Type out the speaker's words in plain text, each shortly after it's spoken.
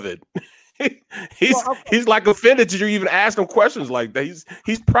it. He's like offended that you even ask him questions like that.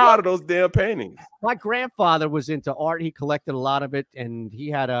 He's proud of those damn paintings. My grandfather was into art. He collected a lot of it, and he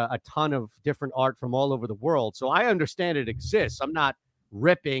had a ton of different art from all over the world. So I understand it exists. I'm not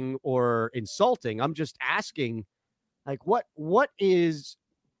ripping or insulting. I'm just asking, like, what is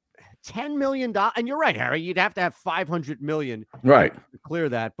 $10 million? And you're right, Harry. You'd have to have 500 million, right, to clear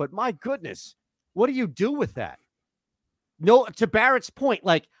that. But my goodness, what do you do with that? No, to Barrett's point,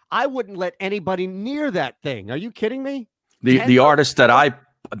 like, I wouldn't let anybody near that thing. Are you kidding me? The artist that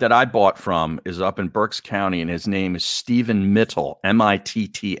I bought from is up in Berks County, and his name is Stephen Mittel,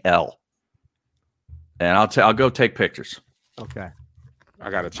 Mittl. And I'll go take pictures. Okay. I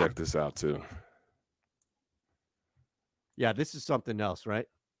got to check this out too. Yeah, this is something else, right?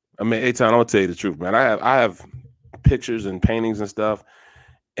 I mean, Eitan, I'm gonna tell you the truth, man. I have pictures and paintings and stuff,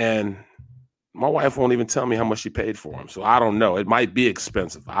 and my wife won't even tell me how much she paid for them. So I don't know. It might be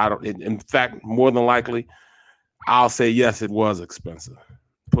expensive. In fact, more than likely, I'll say yes, it was expensive.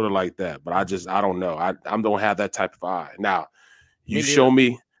 Put it like that. But I don't know. I don't have that type of eye. Now, if you show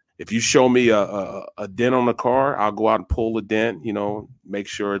me a dent on the car, I'll go out and pull the dent. Make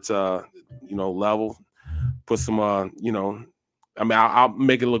sure it's level. Put some I'll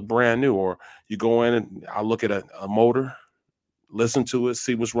make it look brand new. Or you go in and I'll look at a motor, listen to it,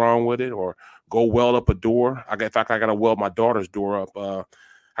 see what's wrong with it, or go weld up a door. In fact, I got to weld my daughter's door up.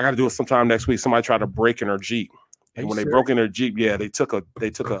 I got to do it sometime next week. Somebody tried to break in her Jeep. And when they broke in their Jeep, they took a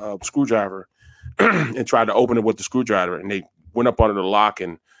screwdriver and tried to open it with the screwdriver. And they went up under the lock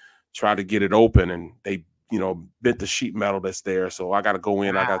and tried to get it open. And they, bent the sheet metal that's there. So I got to go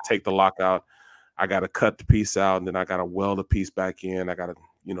in. Wow. I got to take the lock out. I got to cut the piece out. And then I got to weld the piece back in. I got to,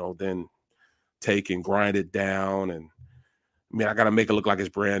 then take and grind it down. And I got to make it look like it's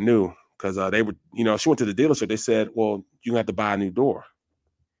brand new. Because they were, she went to the dealership. They said, well, you have to buy a new door.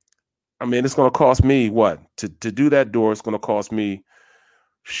 It's going to cost me what? To do that door, it's going to cost me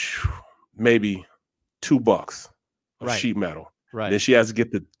maybe $2 of sheet metal. Right. Then she has to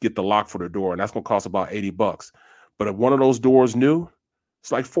get the lock for the door, and that's going to cost about $80. But if one of those doors new,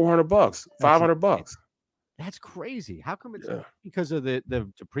 it's like $400, $500. That's crazy. How come it's because of the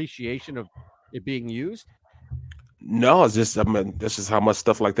depreciation of it being used? No, it's just that's just how much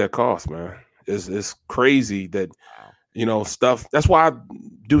stuff like that costs, man. It's crazy that stuff. That's why I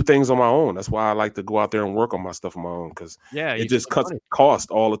do things on my own. That's why I like to go out there and work on my stuff on my own, because it just cuts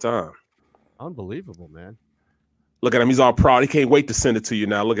cost all the time. Unbelievable, man. Look at him. He's all proud. He can't wait to send it to you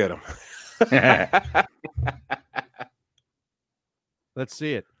now. Look at him. Let's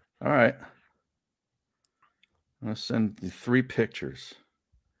see it. All right. I'm going to send you 3 pictures.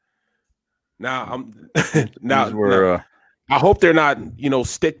 Now, I hope they're not,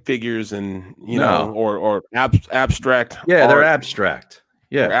 stick figures and, or abstract. Yeah, they're abstract.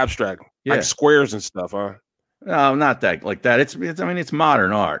 Yeah. They're abstract. Yeah. Like squares and stuff, huh? No, not that like that. It's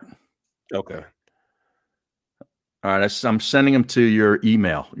modern art. Okay. All right. I'm sending them to your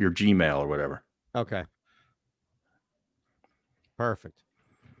email, your Gmail or whatever. Okay. Perfect.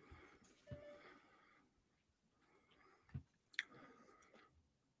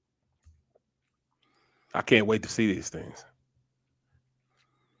 I can't wait to see these things.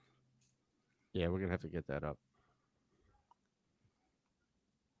 Yeah, we're going to have to get that up.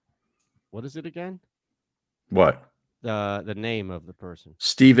 What is it again? What? The name of the person.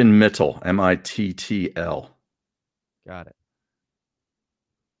 Stephen Mittel, Mittl. Got it.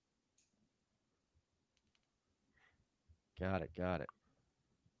 Got it.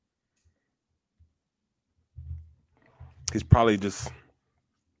 He's probably just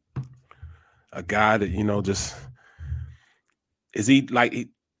a guy that, just is he going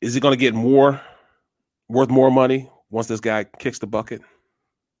to get worth more money once this guy kicks the bucket?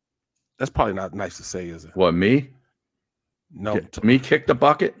 That's probably not nice to say, is it? What, me? No. Me kick the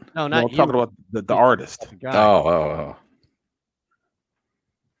bucket? No, not I'm talking about the artist. Oh.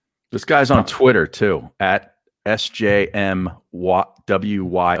 This guy's on Twitter too, at SJMWYO.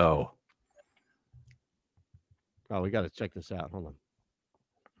 Oh, we got to check this out. Hold on.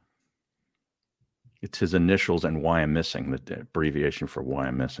 It's his initials and why I'm missing, the abbreviation for why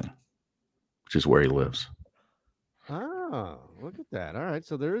I'm missing, which is where he lives. Oh, look at that. All right.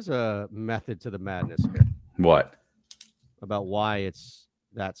 So there is a method to the madness here. What? About why it's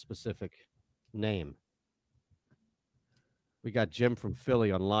that specific name. We got Jim from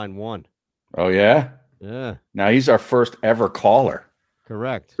Philly on line 1. Oh, yeah? Yeah. Now he's our first ever caller.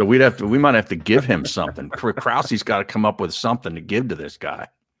 Correct. So we might have to give him something. Krause's got to come up with something to give to this guy.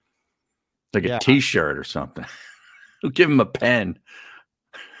 Like a T-shirt or something. We'll give him a pen.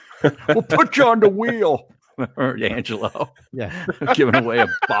 We'll put you on the wheel. Or Angelo Yeah, giving away a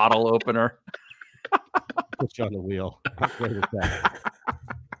bottle opener. put you on the wheel. How great is that?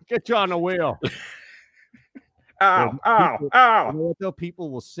 Get you on the wheel. Ow, ow, You ow. know what, though? People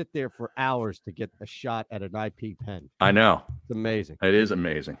will sit there for hours to get a shot at an IP pen. I know. It's amazing. It is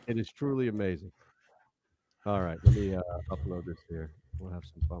amazing. It is truly amazing. All right, let me upload this here. We'll have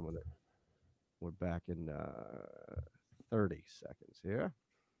some fun with it. We're back in 30 seconds here.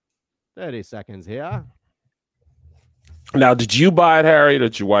 30 seconds here. Now, did you buy it, Harry, or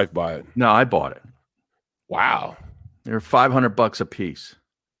did your wife buy it? No, I bought it. Wow. They were $500 a piece.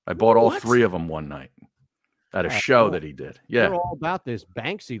 I bought all What? 3 of them one night at a Oh, show cool. that he did. You're Yeah, all about this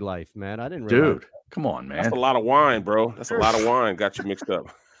Banksy life, man. I didn't realize. dude, come on, man. That's a lot of wine, bro. That's a lot of wine. Got you mixed up.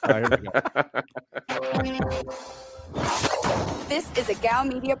 All right, here we go. This is a Gow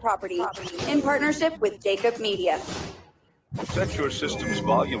Media property in partnership with Jacob Media. Set your system's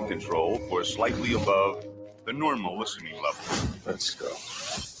volume control for slightly above the normal listening level. Let's go.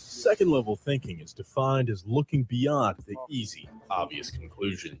 Second level thinking is defined as looking beyond the easy, obvious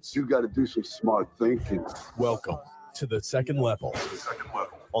conclusions. You got to do some smart thinking. Welcome to the second level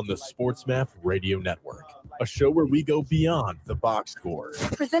on the Sports Map Radio Network, a show where we go beyond the box score.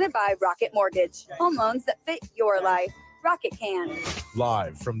 Presented by Rocket Mortgage. Home loans that fit your life. Rocket can.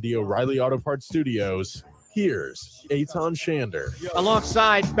 Live from the O'Reilly Auto Parts Studios, here's Eitan Shander.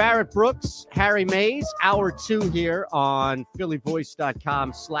 Alongside Barrett Brooks, Harry Mays, hour 2 here on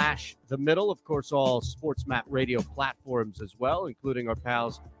phillyvoice.com/the middle. Of course, all Sports Map Radio platforms as well, including our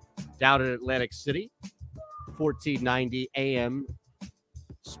pals down in Atlantic City, 1490 AM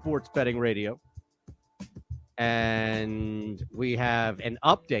Sports Betting Radio. And we have an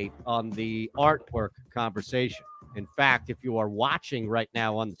update on the artwork conversation. In fact, if you are watching right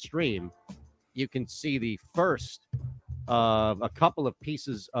now on the stream, you can see the first of a couple of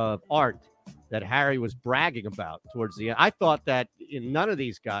pieces of art that Harry was bragging about towards the end. I thought that none of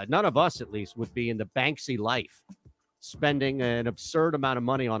these guys, none of us at least, would be in the Banksy life, spending an absurd amount of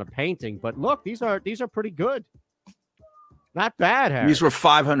money on a painting. But look, these are pretty good. Not bad, Harry. These were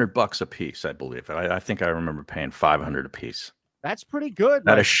 $500 a piece, I believe. I think I remember paying $500 a piece That's pretty good.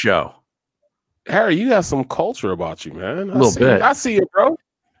 at a show. Harry, you got some culture about you, man. A little bit. I see it, bro.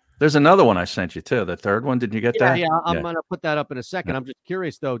 There's another one I sent you too. The third one. Did you get that? Yeah, I'm going to put that up in a second. I'm just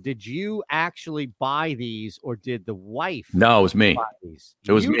curious, though. Did you actually buy these or did the wife No, it was me. buy these?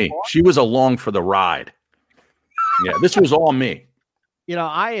 It was You me. bought- She was along for the ride. Yeah, this was all me. You know,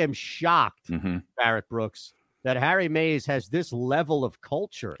 I am shocked, hmm Barrett Brooks, that Harry Mays has this level of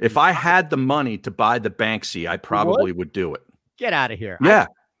culture. If I had the money to buy the Banksy, I probably would do it. Get out of here. Yeah,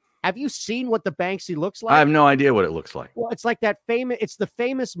 Have you seen what the Banksy looks like? I have no idea what it looks like. Well, it's like that it's the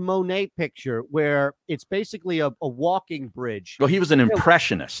famous Monet picture where it's basically a walking bridge. Well, he was an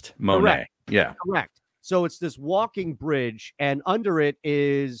impressionist, Monet. Correct. Yeah. Correct. So it's this walking bridge, and under it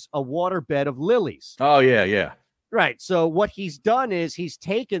is a waterbed of lilies. Oh, yeah, yeah. Right. So what he's done is he's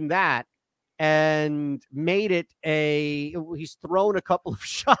taken that and made it he's thrown a couple of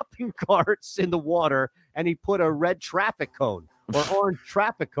shopping carts in the water, and he put a red traffic cone or orange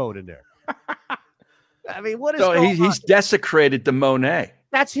traffic cone in there. I mean, what is So going on? he's desecrated the Monet.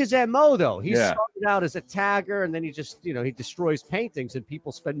 That's his MO, though. He Yeah. started out as a tagger, and then he just, he destroys paintings, and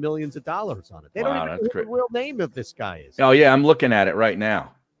people spend millions of dollars on it. They don't Wow, even that's know what great. the real name of this guy is. Oh, yeah, I'm looking at it right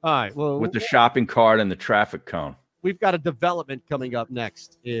now All right. Well, with the shopping cart and the traffic cone. we've got a development coming up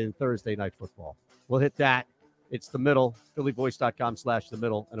next in Thursday Night Football. We'll hit that. It's the middle, phillyvoice.com/the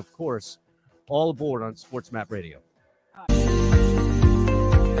middle. And of course, all aboard on Sports Map Radio.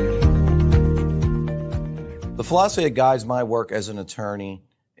 The philosophy that guides my work as an attorney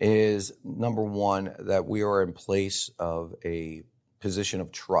is, number one, that we are in place of a position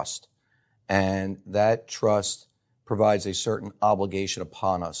of trust. And that trust provides a certain obligation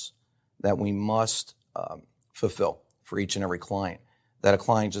upon us that we must fulfill for each and every client. That a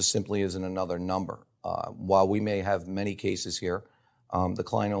client just simply isn't another number. While we may have many cases here, the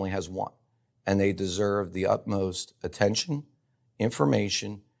client only has one. And they deserve the utmost attention,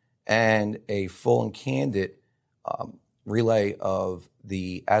 information, and a full and candid relay of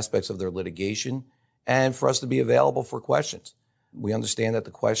the aspects of their litigation, and for us to be available for questions. We understand that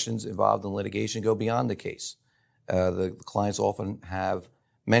the questions involved in litigation go beyond the case. The clients often have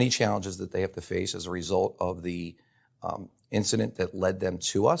many challenges that they have to face as a result of the incident that led them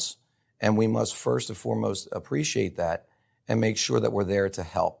to us, and we must first and foremost appreciate that and make sure that we're there to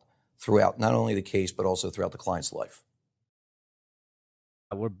help throughout not only the case, but also throughout the client's life.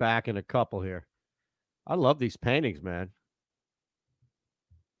 We're back in a couple here. I love these paintings, man.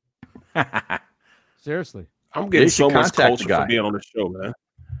 Seriously. I'm getting You so should much contact the culture guy. for being on the show, man.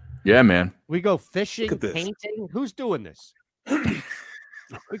 Yeah, man. We go fishing, Look at this. painting. Who's doing this?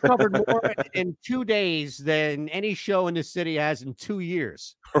 We covered more in 2 days than any show in this city has in 2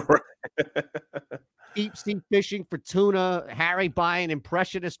 years. Right. Deep sea fishing for tuna, Harry buying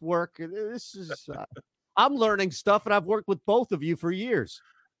impressionist work. This is, I'm learning stuff, and I've worked with both of you for years.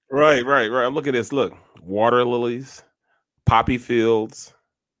 Right. Look at this. Look, water lilies, poppy fields,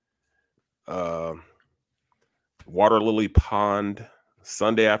 water lily pond,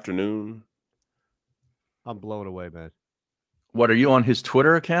 Sunday afternoon. I'm blown away, man. What, are you on his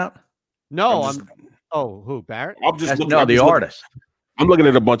Twitter account? No, I'm just- who, Barrett? I'm just looking, No, I'm the just looking- artist. I'm looking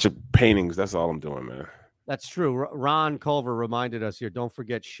at a bunch of paintings. That's all I'm doing, man. That's true. Ron Culver reminded us here. Don't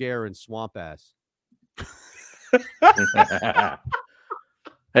forget Cher and Swamp Ass.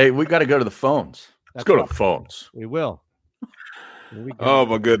 Hey, we got to go to the phones. That's Let's go to right. the phones. We will. Here we go. Oh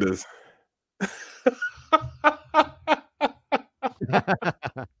my goodness.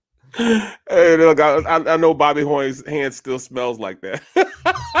 Hey, look, I know Bobby Hoy's hand still smells like that.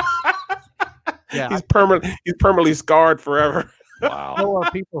 Yeah, He's permanently scarred forever. Wow. There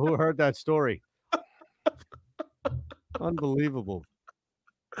are people who heard that story. Unbelievable.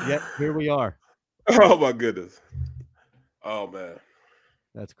 Yet here we are. Oh my goodness. Oh man.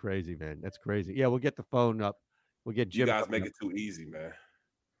 That's crazy, man. That's crazy. Yeah, we'll get the phone up. We'll get You Jim. guys up. make it too easy, man.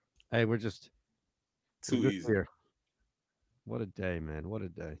 Hey, we're just Too just easy. here. What a day, man. What a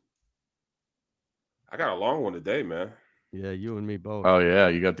day. I got a long one today, man. Yeah, you and me both. Oh, yeah.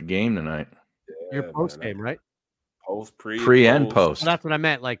 You got the game tonight. Your Yeah, post man. game, right? Post, Pre and post. Well, that's what I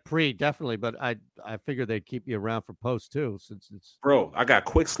meant. Like pre, definitely. But I figured they'd keep you around for post too, since it's. Bro, I got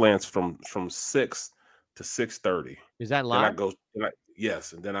quick slants from 6 to 6:30. Is that Then I live? go,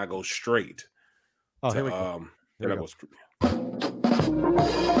 yes, and then I go straight. Oh, to, here we go. Then we I go. go straight.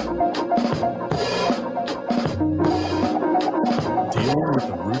 Dealing with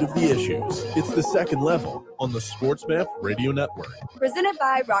the root of the issues. It's the second level on the SportsMap Radio Network. Presented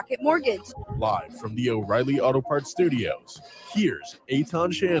by Rocket Mortgage. Live from the O'Reilly Auto Parts Studios. Here's Eitan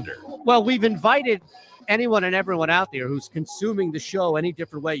Shander. Well, we've invited anyone and everyone out there who's consuming the show any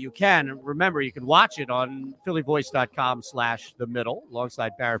different way you can. And remember, you can watch it on phillyvoice.com/the middle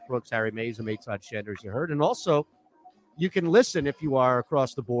alongside Barrett Brooks, Harry Mays, and Eitan Shander, as you heard. And also, you can listen if you are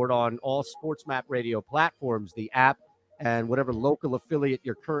across the board on all SportsMap radio platforms, the app, and whatever local affiliate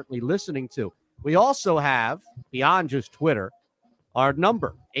you're currently listening to. We also have, beyond just Twitter, our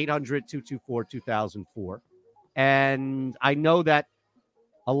number, 800-224-2004. And I know that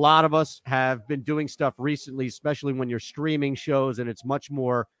a lot of us have been doing stuff recently, especially when you're streaming shows, and it's much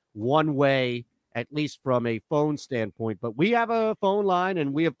more one way, at least from a phone standpoint. But we have a phone line,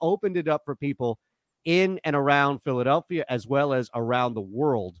 and we have opened it up for people in and around Philadelphia, as well as around the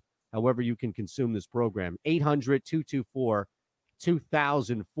world, however you can consume this program. 800-224-2004.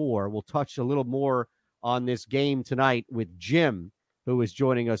 We'll touch a little more on this game tonight with Jim, who is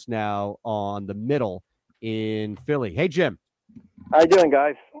joining us now on the middle in Philly. Hey, Jim. How you doing,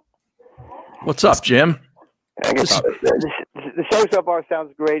 guys? What's up, Jim? I guess the show so far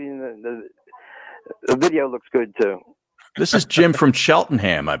sounds great, and the video looks good too. This is Jim from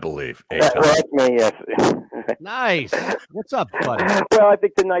Cheltenham, I believe. Well, that's me, yes. Nice. What's up, buddy? Well, I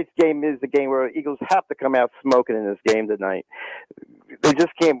think tonight's game is the game where Eagles have to come out smoking in this game tonight. They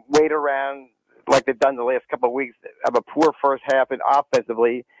just can't wait around like they've done the last couple of weeks. Have a poor first half and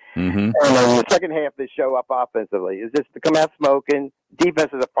offensively, Mm-hmm. and then the second half they show up offensively. It's just to come out smoking.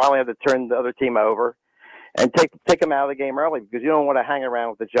 Defenses finally have to turn the other team over and take them out of the game early because you don't want to hang around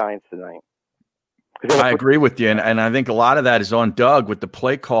with the Giants tonight. I agree with you, and I think a lot of that is on Doug with the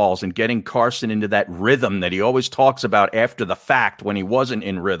play calls and getting Carson into that rhythm that he always talks about after the fact when he wasn't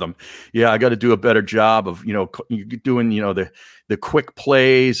in rhythm. Yeah, I got to do a better job of doing the quick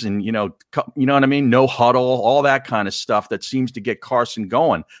plays and you know what I mean, no huddle, all that kind of stuff that seems to get Carson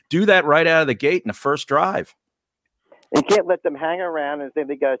going. Do that right out of the gate in the first drive. You can't let them hang around and say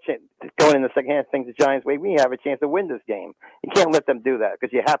they got a chance going in the second half. Think the Giants, we have a chance to win this game. You can't let them do that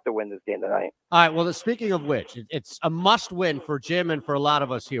because you have to win this game tonight. All right. Well, speaking of which, it's a must-win for Jim and for a lot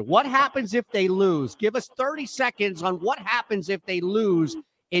of us here. What happens if they lose? Give us 30 seconds on what happens if they lose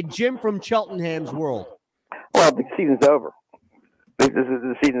in Jim from Cheltenham's world. Well, the season's over.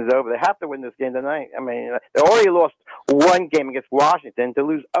 The season's over. They have to win this game tonight. I mean, they already lost one game against Washington. To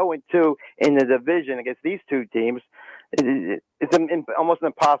lose 0-2 in the division against these two teams, it's almost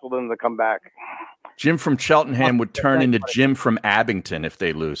impossible for them to come back. Jim from Cheltenham would turn into Jim from Abington if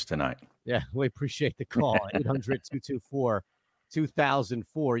they lose tonight. Yeah, we appreciate the call.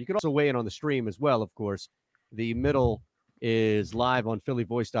 800-224-2004. You can also weigh in on the stream as well, of course. The middle is live on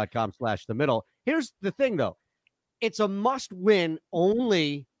phillyvoice.com/the middle. Here's the thing, though. It's a must-win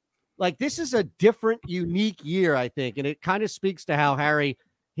only Like, this is a different, unique year, I think. And it kind of speaks to how Harry,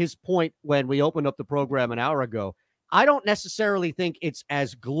 his point when we opened up the program an hour ago, I don't necessarily think it's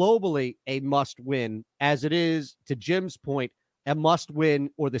as globally a must win as it is, to Jim's point, a must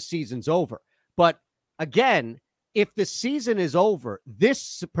win or the season's over. But again, if the season is over,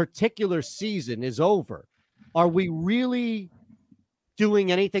 this particular season is over, are we really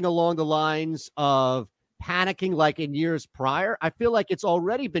doing anything along the lines of panicking like in years prior? I feel like it's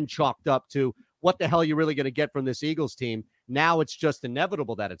already been chalked up to what the hell you're really going to get from this Eagles team. Now it's just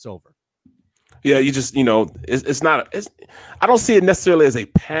inevitable that it's over. Yeah, you just, I don't see it necessarily as a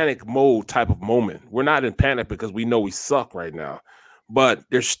panic mode type of moment. We're not in panic because we know we suck right now, but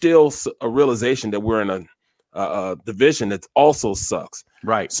there's still a realization that we're in a division that also sucks.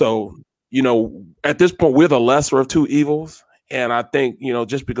 Right. So, at this point, we're the lesser of two evils. And I think,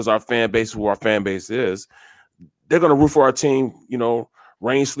 just because our fan base is who our fan base is, they're going to root for our team,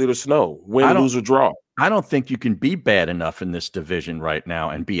 rain, sleet, or snow, win, lose, or draw. I don't think you can be bad enough in this division right now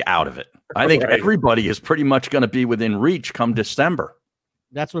and be out of it. I think everybody is pretty much going to be within reach come December.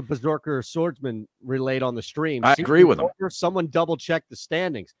 That's what Berserker Swordsman relayed on the stream. I agree with him. Someone double check the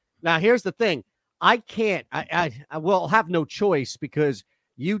standings. Now, here's the thing. I can't. I will have no choice because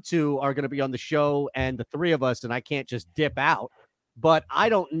you two are going to be on the show and the three of us, and I can't just dip out. But I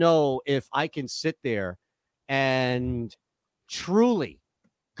don't know if I can sit there and truly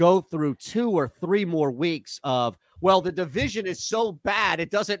go through 2 or 3 more weeks of, well, the division is so bad,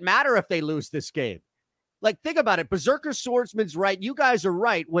 it doesn't matter if they lose this game. Like, think about it. Berserker Swordsman's right. You guys are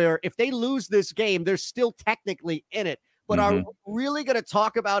right, where if they lose this game, they're still technically in it. But are we really going to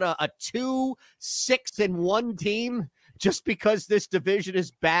talk about a 2-6-1 team just because this division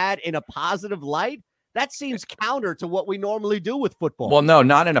is bad in a positive light? That seems counter to what we normally do with football. Well, no,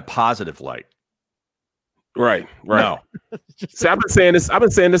 not in a positive light. Right. No. See, I've been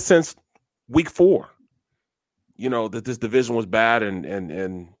saying this since week 4. That this division was bad and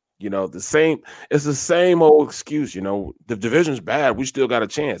it's the same old excuse. The division's bad, we still got a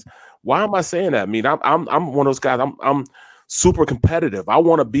chance. Why am I saying that? I mean, I'm one of those guys. I'm super competitive. I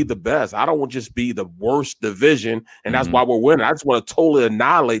want to be the best. I don't want to just be the worst division, and that's why we're winning. I just want to totally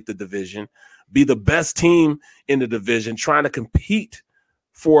annihilate the division, be the best team in the division, trying to compete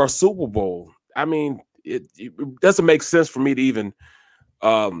for a Super Bowl. I mean, it doesn't make sense for me to even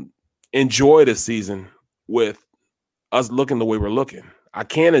enjoy this season with us looking the way we're looking. I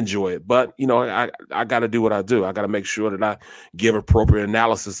can enjoy it, but I got to do what I do. I got to make sure that I give appropriate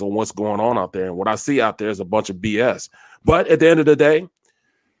analysis on what's going on out there. And what I see out there is a bunch of BS. But at the end of the day,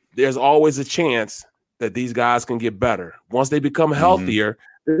 there's always a chance that these guys can get better. Once they become healthier,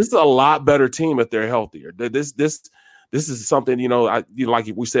 this is a lot better team if they're healthier. This is something, like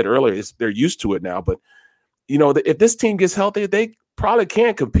we said earlier, they're used to it now. But, if this team gets healthy, they probably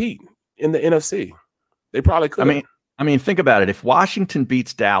can compete in the NFC. They probably could. I mean, think about it. If Washington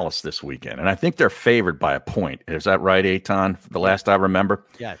beats Dallas this weekend, and I think they're favored by a point. Is that right, Eitan? The last I remember?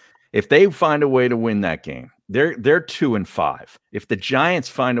 Yeah. If they find a way to win that game, they're 2-5. If the Giants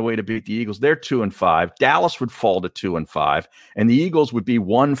find a way to beat the Eagles, they're 2-5. Dallas would fall to 2-5, and the Eagles would be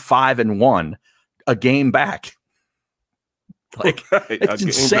 1-5-1, a game back. Like, it's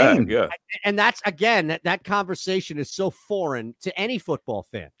insane. Back, yeah. And that's, again, that conversation is so foreign to any football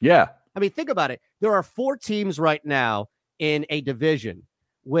fan. Yeah. I mean, think about it. There are 4 teams right now in a division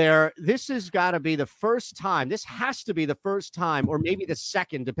where this has got to be the first time. This has to be the first time, or maybe the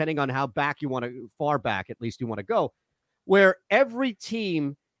second, depending on how far back at least you want to go, where every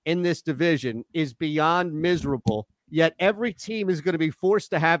team in this division is beyond miserable, yet every team is going to be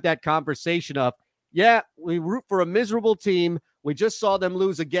forced to have that conversation of, yeah, we root for a miserable team. We just saw them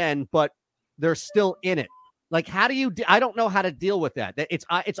lose again, but they're still in it. Like, how do you? I don't know how to deal with that. It's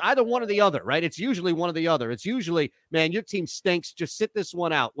either one or the other, right? It's usually one or the other. It's usually, man, your team stinks. Just sit this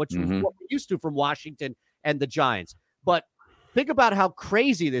one out. What we used to from Washington and the Giants. But think about how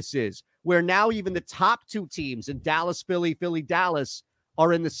crazy this is, where now even the top 2 teams in Dallas, Philly, Dallas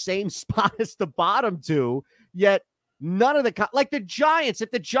are in the same spot as the bottom 2. Yet none of like the Giants.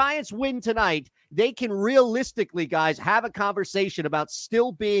 If the Giants win tonight, they can realistically, guys, have a conversation about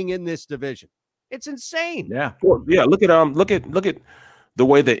still being in this division. It's insane. Yeah. Well, yeah. Look at the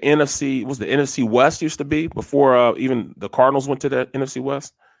way the NFC West used to be before even the Cardinals went to the NFC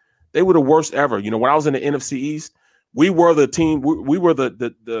West. They were the worst ever. When I was in the NFC East, we were the team. We were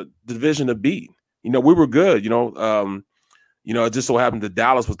the division to beat. We were good. It just so happened that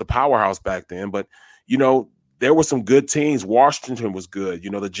Dallas was the powerhouse back then. But there were some good teams. Washington was good.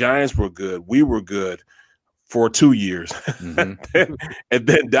 The Giants were good. We were good for 2 years. And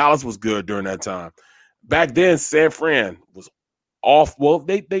then Dallas was good during that time. Back then, San Fran was off. Well,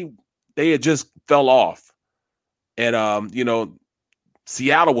 they they had just fell off. And,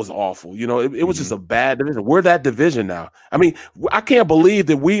 Seattle was awful. It was just a bad division. We're that division now. I mean, I can't believe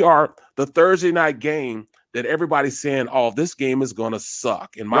that we are the Thursday night game that everybody's saying, oh, this game is going to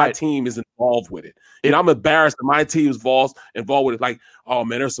suck. And my team is involved with it. And I'm embarrassed that my team is involved with it. Like, oh,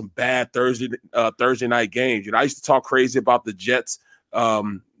 man, there's some bad Thursday night games. I used to talk crazy about the Jets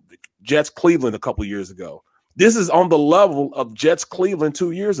Cleveland a couple years ago. This is on the level of Jets Cleveland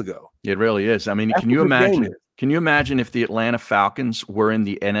 2 years ago. It really is. I mean, can you imagine? Can you imagine if the Atlanta Falcons were in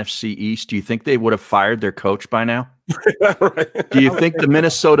the NFC East? Do you think they would have fired their coach by now? Right. Do you think the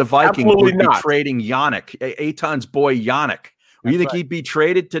Minnesota Vikings Absolutely would be not. trading Yannick, Eitan's boy Yannick? Do you think he'd be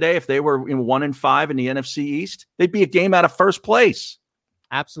traded today if they were in 1-5 in the NFC East? They'd be a game out of first place.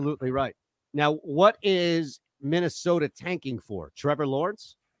 Absolutely right. Now, what is Minnesota tanking for? Trevor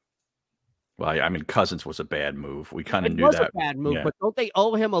Lawrence? Well, I mean, Cousins was a bad move. We kind of knew It was that. a bad move, Yeah. but don't they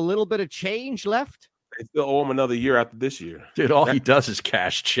owe him a little bit of change left? They still owe him another year after this year. Dude, all he does is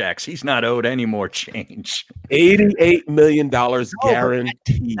cash checks. He's not owed any more change. $88 million No,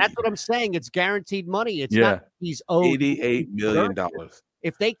 guaranteed. That's what I'm saying. It's guaranteed money. It's not he's owed $88 million.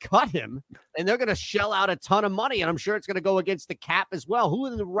 If they cut him, then they're going to shell out a ton of money, and I'm sure it's going to go against the cap as well. Who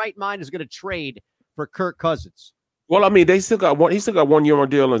in the right mind is going to trade for Kirk Cousins? Well, I mean, they still got one. He still got 1 year more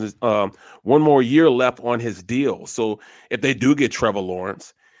deal, and one more year left on his deal. So if they do get Trevor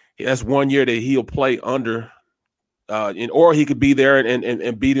Lawrence, that's 1 year that he'll play under, or he could be there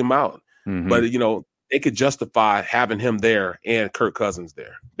and beat him out. Mm-hmm. But they could justify having him there and Kirk Cousins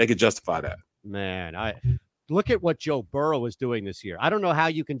there. They could justify that. Man, I look at what Joe Burrow is doing this year. I don't know how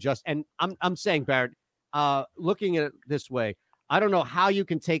you can and I'm saying, Barrett, looking at it this way, I don't know how you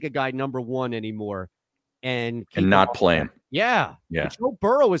can take a guy number one anymore and not play him. Yeah. Joe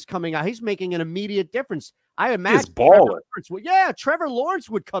Burrow is coming out. He's making an immediate difference. I imagine He's balling. Trevor Lawrence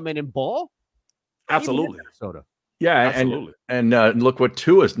would come in and ball. Absolutely. Minnesota. Yeah, absolutely. And look what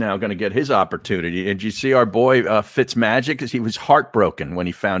Tua's now going to get his opportunity. And you see our boy Fitzmagic, because he was heartbroken when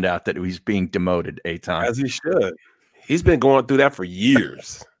he found out that he's being demoted 8 times. As he should. He's been going through that for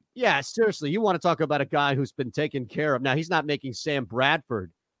years. Yeah, seriously. You want to talk about a guy who's been taken care of. Now, he's not making Sam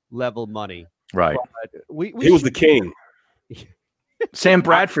Bradford level money. Right. He was the king. Sam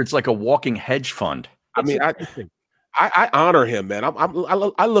Bradford's like a walking hedge fund. I mean, I honor him, man.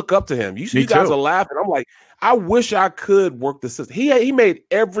 I look up to him. You guys are laughing. I'm like, I wish I could work the system. He made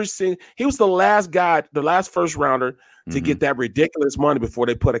every single. He was the last guy, the last first rounder to get that ridiculous money before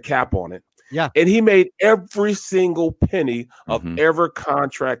they put a cap on it. Yeah, and he made every single penny of every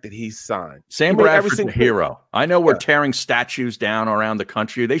contract that he signed. Sam Bradford's a hero. I know we're tearing statues down around the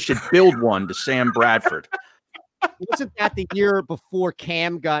country. They should build one to Sam Bradford. Wasn't that the year before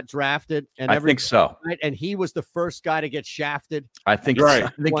Cam got drafted? And I think so. Right? And he was the first guy to get shafted. I think you're right.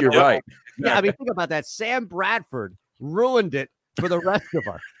 I think you're right. Yeah, I mean, think about that. Sam Bradford ruined it for the rest of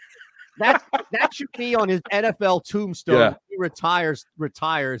us. That should be on his NFL tombstone. Yeah. When he retires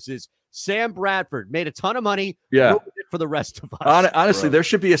is Sam Bradford made a ton of money. Yeah. Ruined it for the rest of us. Honestly, there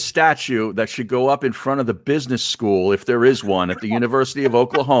should be a statue that should go up in front of the business school, if there is one, at the University of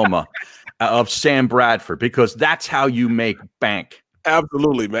Oklahoma, of Sam Bradford, because that's how you make bank.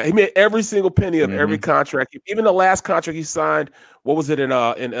 Absolutely, man. He made every single penny of every contract. Even the last contract he signed, what was it in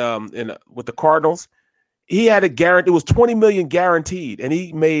with the Cardinals? He had a guarantee. It was $20 million guaranteed, and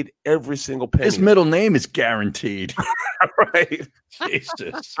he made every single penny. His middle name is Guaranteed. Right.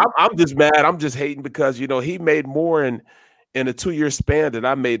 Jesus. I'm just mad. I'm just hating because he made more in a 2-year span than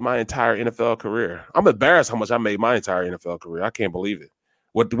I made my entire NFL career. I'm embarrassed how much I made my entire NFL career. I can't believe it.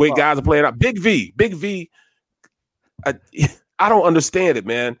 What the way guys are playing out. Big V. I don't understand it,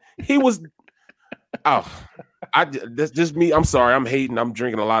 man. He was. That's just me. I'm sorry. I'm hating. I'm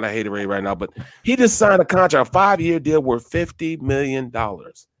drinking a lot of haterade right now. But he just signed a contract, a 5-year deal worth $50 million,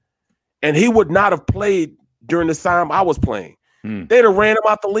 and he would not have played during the time I was playing. They'd have ran him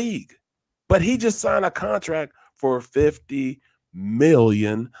out the league. But he just signed a contract for $50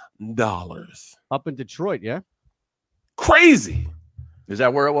 million. Up in Detroit, yeah. Crazy. Is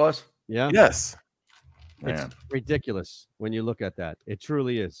that where it was? Yeah. Yes. It's ridiculous when you look at that. It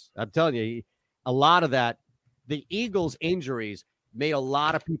truly is. I'm telling you, a lot of that, the Eagles' injuries made a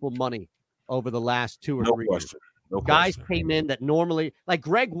lot of people money over the last 2 or 3 years. Guys came in that normally, like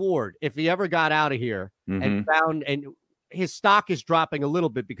Greg Ward, if he ever got out of here and his stock is dropping a little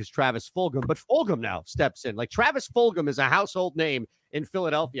bit because Travis Fulgham, but Fulgham now steps in. Like Travis Fulgham is a household name in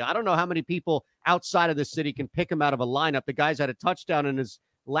Philadelphia. I don't know how many people outside of the city can pick him out of a lineup. The guy's had a touchdown in his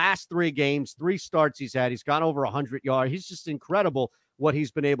last 3 games, 3 starts he's had. He's gone over 100 yards. He's just incredible what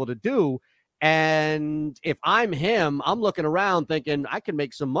he's been able to do. And if I'm him, I'm looking around thinking I can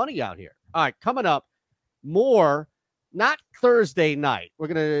make some money out here. All right, coming up, more, not Thursday night. We're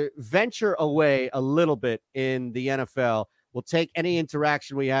going to venture away a little bit in the NFL. We'll take any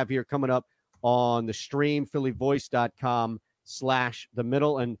interaction we have here coming up on the stream, phillyvoice.com/the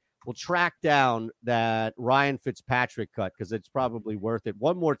middle. And we'll track down that Ryan Fitzpatrick cut because it's probably worth it.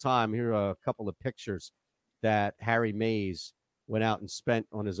 One more time, here are a couple of pictures that Harry Mays went out and spent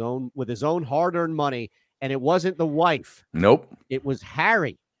on his own with his own hard-earned money. And it wasn't the wife. Nope. It was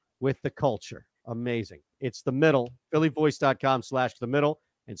Harry with the culture. Amazing. It's the middle, phillyvoice.com/the middle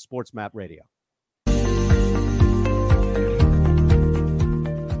and Sports Map Radio.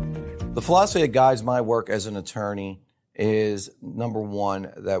 The philosophy that guides my work as an attorney is, number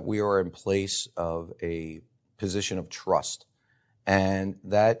one, that we are in place of a position of trust. And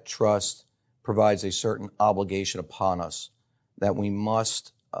that trust provides a certain obligation upon us that we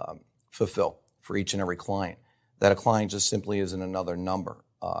must fulfill for each and every client. That a client just simply isn't another number.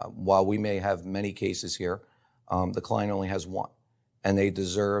 While we may have many cases here, the client only has one. And they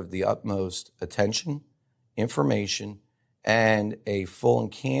deserve the utmost attention, information, and a full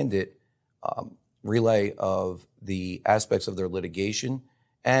and candid relay of the aspects of their litigation,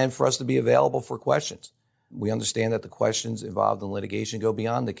 and for us to be available for questions. We understand that the questions involved in litigation go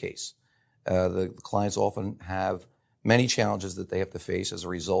beyond the case. The clients often have many challenges that they have to face as a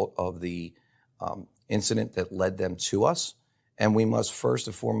result of the incident that led them to us, and we must first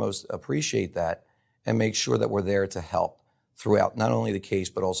and foremost appreciate that and make sure that we're there to help throughout not only the case,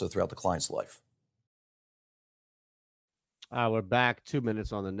 but also throughout the client's life. We're back 2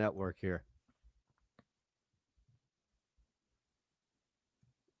 minutes on the network here.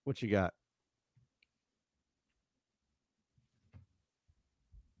 What you got?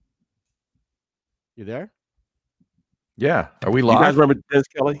 You there? Yeah. Are we live? You guys remember Dennis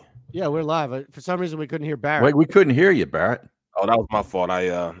Kelly? Yeah, we're live. For some reason, we couldn't hear Barrett. Wait, we couldn't hear you, Barrett. Oh, that was my fault. I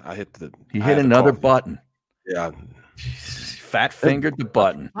hit the. You hit another button. Yeah. Fat fingered the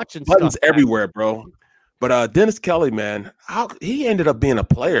button. Buttons everywhere, bro. But Dennis Kelly, man, he ended up being a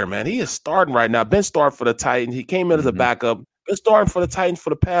player, man. He is starting right now. Been starting for the Titans. He came in as a backup. Been starting for the Titans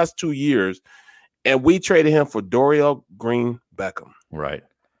for the past 2 years. And we traded him for Dorial Green-Beckham. Right.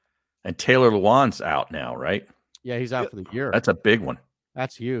 And Taylor Lewan's out now, right? Yeah, he's out for the year. That's a big one.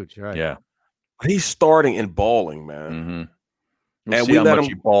 That's huge, right? Yeah. He's starting and balling, man. Mm-hmm. We'll and see we how let much him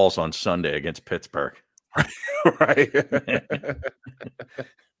he balls on Sunday against Pittsburgh. Right.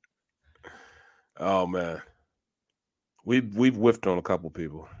 Oh, man. We've whiffed on a couple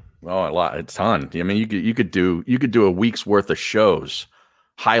people. Oh, a lot, a ton. I mean, you could do a week's worth of shows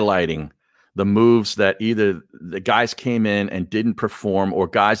highlighting the moves that either the guys came in and didn't perform, or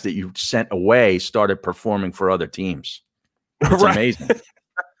guys that you sent away started performing for other teams. It's amazing.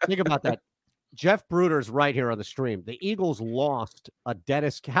 Think about that. Jeff Bruder's right here on the stream. The Eagles lost a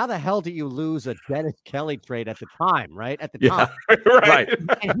Dennis. How the hell do you lose a Dennis Kelly trade at the time? Right at the time, right?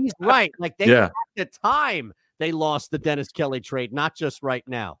 And he's right. Like at the time they lost the Dennis Kelly trade, not just right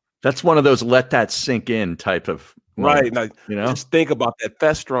now. That's one of those let that sink in type of moment, right. You know, just think about that.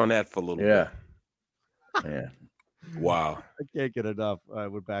 Fester on that for a little bit. Yeah. Wow. I can't get enough.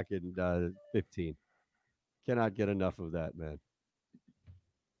 We're back in 15. Cannot get enough of that, man.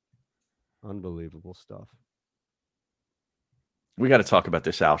 Unbelievable stuff. We got to talk about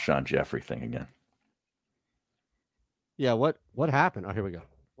this Alshon Jeffrey thing again. Yeah, what happened? Oh, here we go.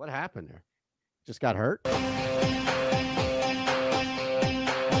 What happened there? Just got hurt?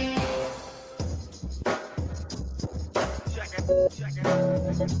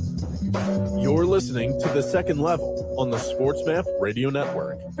 You're listening to The Second Level on the SportsMap Radio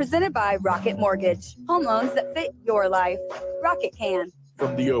Network. Presented by Rocket Mortgage. Home loans that fit your life. Rocket can.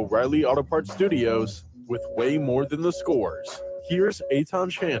 From the O'Reilly Auto Parts Studios, with way more than the scores, here's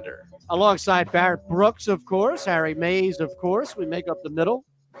Eitan Shander. Alongside Barrett Brooks, of course, Harry Mays, of course. We make up the middle.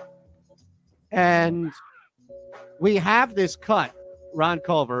 And we have this cut. Ron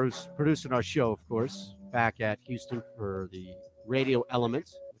Culver, who's producing our show, of course, back at Houston for the radio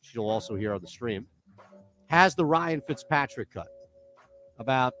elements, which you'll also hear on the stream, has the Ryan Fitzpatrick cut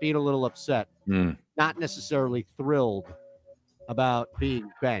about being a little upset, not necessarily thrilled about being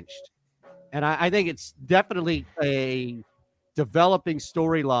benched. And I think it's definitely a developing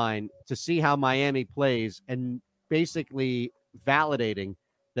storyline to see how Miami plays and basically validating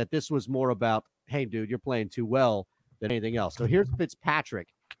that this was more about, hey, dude, you're playing too well than anything else. So here's Fitzpatrick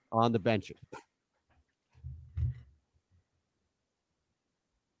on the bench.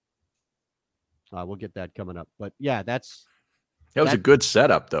 We'll get that coming up. But, yeah, that was a good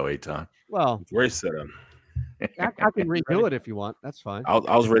setup, though, Eitan. Well, great setup. I can redo it if you want. That's fine.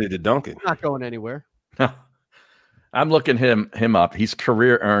 I was ready to dunk it. Not going anywhere. I'm looking him up. He's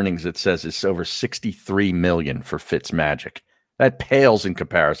career earnings, it says, is over $63 million for Fitzmagic. That pales in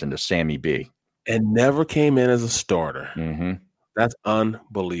comparison to Sammy B. And never came in as a starter. Mm-hmm. That's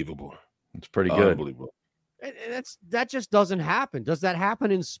unbelievable. It's pretty good. Unbelievable. And that just doesn't happen. Does that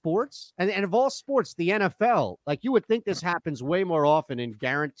happen in sports? And of all sports, the NFL, like you would think this happens way more often in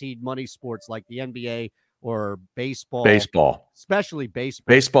guaranteed money sports like the NBA or baseball. Especially baseball.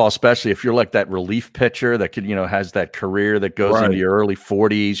 Baseball, especially if you're like that relief pitcher that could, has that career that goes into your early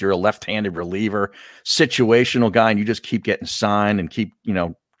 40s. You're a left-handed reliever, situational guy, and you just keep getting signed and keep,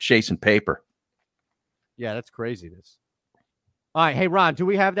 chasing paper. Yeah, that's craziness. All right. Hey, Ron, do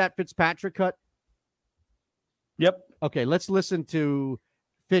we have that Fitzpatrick cut? Yep. Okay, let's listen to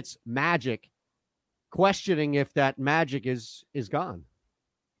Fitzmagic questioning if that magic is gone.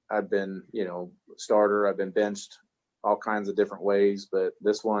 I've been, starter. I've been benched all kinds of different ways, but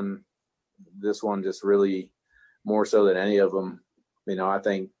this one just really more so than any of them. I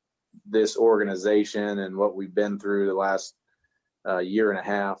think this organization and what we've been through the last year and a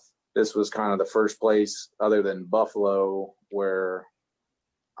half, this was kind of the first place other than Buffalo where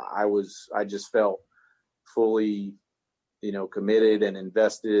I just felt fully, committed and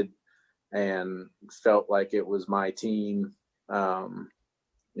invested and felt like it was my team. And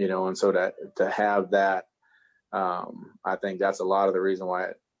so to have that, I think that's a lot of the reason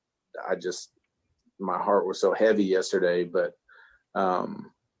why my heart was so heavy yesterday, but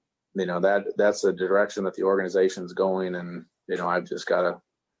that's the direction that the organization's going, and I've just got to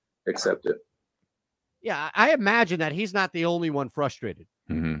accept it. Yeah, I imagine that he's not the only one frustrated.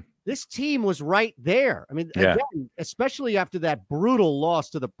 Mm-hmm. This team was right there. I mean, again, especially after that brutal loss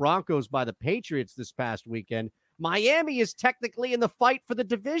to the Broncos by the Patriots this past weekend, Miami is technically in the fight for the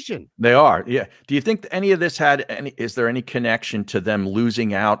division. They are. Yeah. Do you think any of this is there any connection to them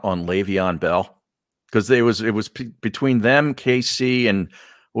losing out on Le'Veon Bell? Because it was between them, KC, and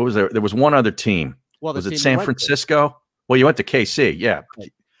what was there? There was one other team. Well, was it San Francisco? Well, you went to KC. Yeah.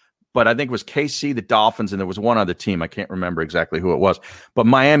 Right. But I think it was KC, the Dolphins, and there was one other team. I can't remember exactly who it was. But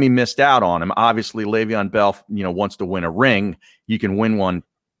Miami missed out on him. Obviously, Le'Veon Bell, wants to win a ring. You can win one,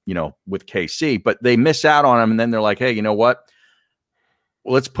 with KC. But they miss out on him, and then they're like, hey, you know what?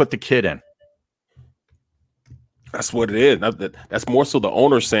 Well, let's put the kid in. That's what it is. That's more so the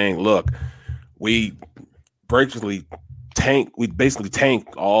owner saying, look, we basically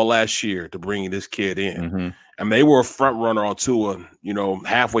tanked all last year to bring this kid in. Mm-hmm. And they were a front runner on Tua,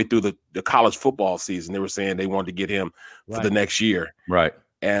 halfway through the college football season. They were saying they wanted to get him for the next year. Right.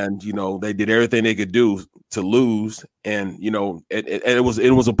 And, they did everything they could do to lose. And, it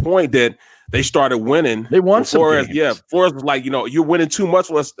was a point that they started winning. They won some games. Yeah. Flores was like, you're winning too much.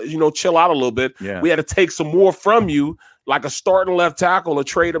 Let's, chill out a little bit. Yeah. We had to take some more from you, like a starting left tackle, or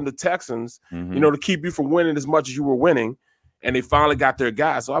trade him to Texans, to keep you from winning as much as you were winning. And they finally got their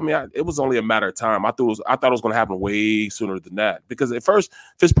guy. So, it was only a matter of time. I thought it was going to happen way sooner than that. Because at first,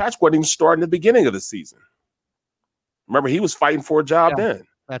 Fitzpatrick wasn't even starting at the beginning of the season. Remember, he was fighting for a job then.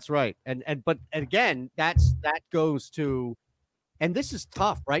 That's right. But again, that goes to, and this is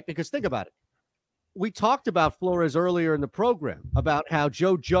tough, right? Because think about it. We talked about Flores earlier in the program about how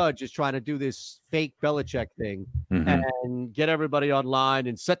Joe Judge is trying to do this fake Belichick thing and get everybody online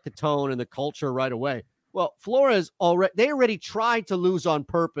and set the tone and the culture right away. Well, Flores already tried to lose on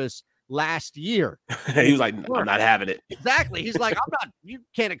purpose last year. He was like, I'm not having it. Exactly. He's like, you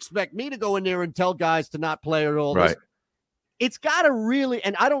can't expect me to go in there and tell guys to not play or all this. It's got to really,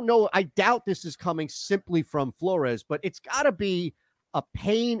 and I don't know, I doubt this is coming simply from Flores, but it's got to be a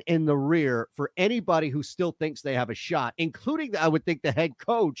pain in the rear for anybody who still thinks they have a shot, including, I would think, the head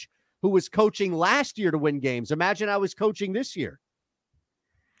coach who was coaching last year to win games. Imagine I was coaching this year.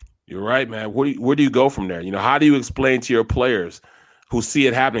 You're right, man. Where do you go from there? How do you explain to your players who see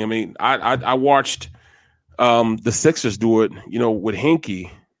it happening? I watched the Sixers do it, with Hinkie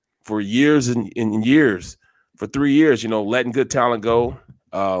for years and years, for 3 years, letting good talent go.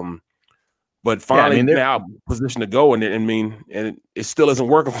 But finally now positioned to go, and it still isn't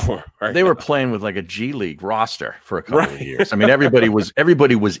working for them. Right? They were playing with like a G League roster for a couple of years. Everybody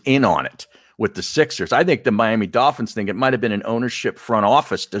was in on it. With the Sixers, I think the Miami Dolphins think it might have been an ownership front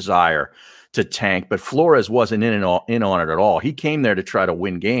office desire to tank, but Flores wasn't in on it at all. He came there to try to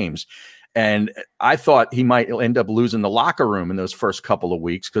win games, and I thought he might end up losing the locker room in those first couple of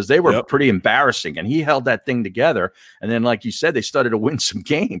weeks because they were pretty embarrassing, and he held that thing together. And then, like you said, they started to win some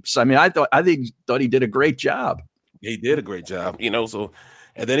games. I thought he did a great job. He did a great job, So,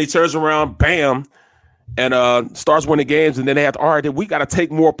 and then he turns around, bam. and starts winning games, and then they have to, all right, we got to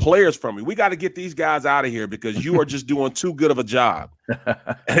take more players from you. We got to get these guys out of here because you are just doing too good of a job.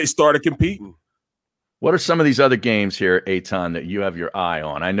 And they started competing. What are some of these other games here, Eitan, that you have your eye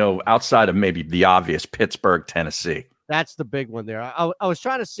on? I know outside of maybe the obvious Pittsburgh, Tennessee. That's the big one there. I was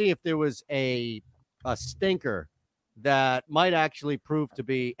trying to see if there was a stinker that might actually prove to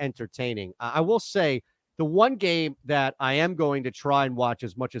be entertaining. I will say the one game that I am going to try and watch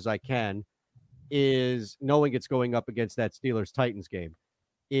as much as I can is, knowing it's going up against that Steelers-Titans game,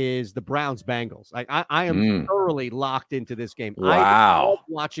 is the Browns-Bengals. I am thoroughly locked into this game. Wow. I love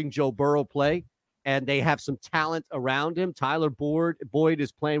watching Joe Burrow play, and they have some talent around him. Tyler Boyd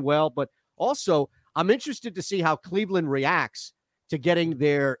is playing well, but also I'm interested to see how Cleveland reacts to getting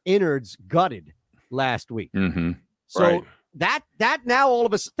their innards gutted last week. Mm-hmm. So Right. that now all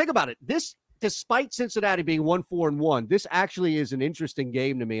of us think about it. This, despite Cincinnati being 1-4-1, this actually is an interesting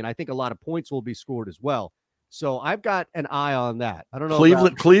game to me, and I think a lot of points will be scored as well. So I've got an eye on that. I don't know.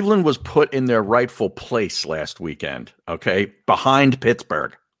 Cleveland was put in their rightful place last weekend. Okay, behind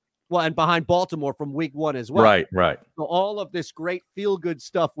Pittsburgh. Well, and behind Baltimore from week 1 as well. Right. So all of this great feel-good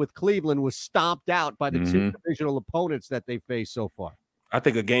stuff with Cleveland was stomped out by the two divisional opponents that they faced so far. I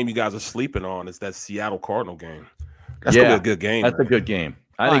think a game you guys are sleeping on is that Seattle Cardinal game. That's going to be a good game. That's a good game.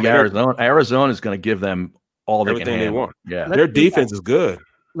 I think Arizona is going to give them all they everything can they handle. want. Yeah, their defense is good.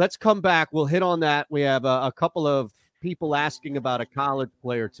 Let's come back. We'll hit on that. We have a couple of people asking about a college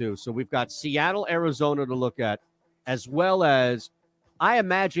player too. So we've got Seattle, Arizona to look at, as well as, I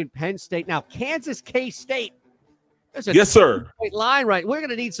imagine, Penn State. Now, Kansas, K-State. Yes, sir. Line right. We're going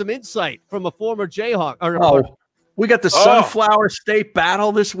to need some insight from a former Jayhawk. We got the Sunflower State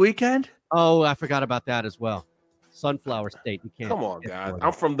battle this weekend. Oh, I forgot about that as well. Sunflower State. You can't. Come on, guys.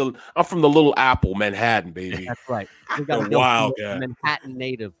 I'm from the Little Apple, Manhattan, baby. That's right. We A got wild a guy. Manhattan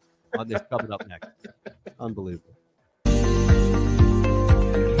native on this coming up next. Unbelievable.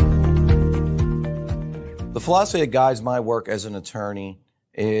 The philosophy that guides my work as an attorney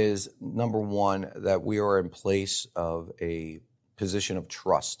is, number one, that we are in place of a position of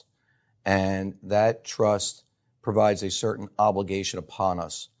trust. And that trust provides a certain obligation upon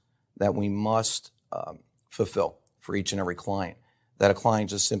us that we must fulfill for each and every client. That a client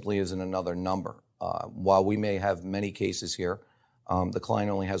just simply isn't another number. While we may have many cases here, the client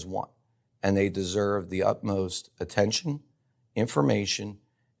only has one. And they deserve the utmost attention, information,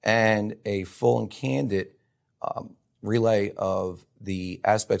 and a full and candid relay of the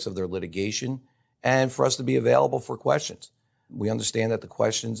aspects of their litigation, and for us to be available for questions. We understand that the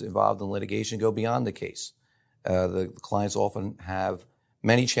questions involved in litigation go beyond the case. The clients often have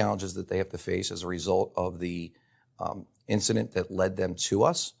many challenges that they have to face as a result of the incident that led them to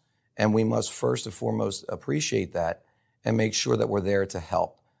us, and we must first and foremost appreciate that and make sure that we're there to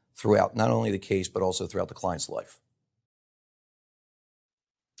help throughout not only the case but also throughout the client's life.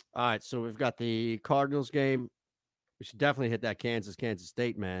 All right, so we've got the Cardinals game. We should definitely hit that Kansas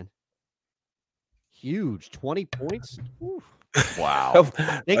State, man. Huge, 20 points. Oof. Wow.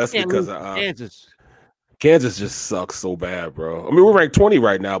 That's because Kansas. Kansas just sucks so bad, bro. I mean, we're ranked 20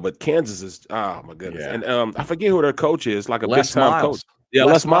 right now, but Kansas is, oh my goodness. Yeah. And I forget who their coach is, like a Les big time Miles. coach. Yeah,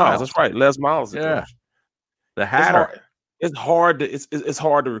 Les Miles. Miles. That's right. Les Miles. Yeah. Coach. The Hatter. It's hard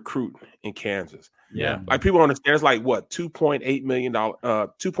to recruit in Kansas. Yeah. Like, people don't understand. It's like what, $2.8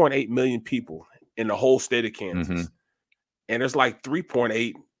 million people in the whole state of Kansas, and there's like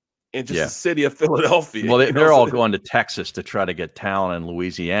 3.8 in just the city of Philadelphia. Well, they're all going to Texas to try to get talent in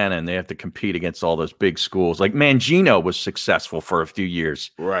Louisiana, and they have to compete against all those big schools. Like Mangino was successful for a few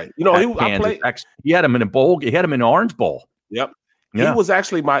years, right? You know, he had him in a bowl. He had him in Orange Bowl. Yep. Yeah. He was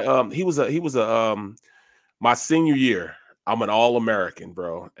actually my my senior year. I'm an All-American,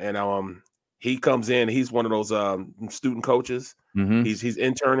 bro, and he comes in. He's one of those student coaches. He's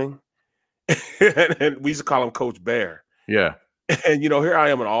interning, and we used to call him Coach Bear. Yeah. And here I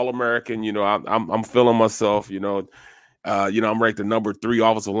am, an All-American. I'm feeling myself. I'm ranked the number 3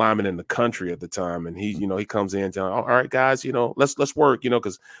 offensive lineman in the country at the time, and he comes in telling, all right, guys, let's work.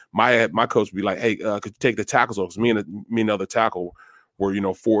 Because my coach would be like, hey, could you take the tackles off? 'Cause me and the other tackle were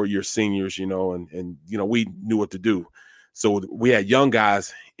 4-year seniors, and we knew what to do. So we had young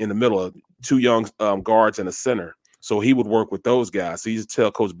guys in the middle, 2 young guards and a center. So he would work with those guys. So he used to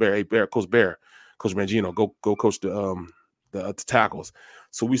tell Coach Bear, hey, Coach Mangino, go coach the tackles.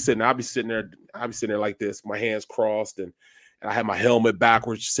 So I'd be sitting there like this, my hands crossed, and I had my helmet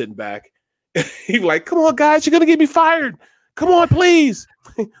backwards, sitting back. He'd be like, come on, guys, you're gonna get me fired. Come on, please.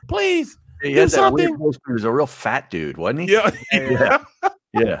 Please. He do had that something. weird, he was a real fat dude, wasn't he? Yeah.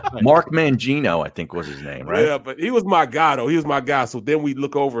 Yeah. Mark Mangino, I think was his name, right? Yeah, but he was my guy, though. He was my guy. So then we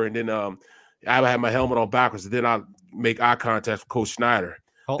look over, and then I have my helmet on backwards, and then I make eye contact with Coach Schneider.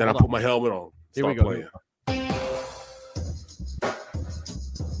 Then I put my helmet on. Here we Start go. playing.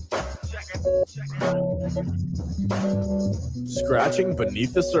 Scratching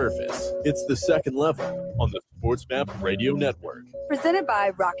beneath the surface. It's the second level on the SportsMap Radio Network. Presented by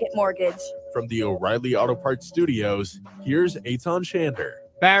Rocket Mortgage. From the O'Reilly Auto Parts Studios, here's Eitan Shander.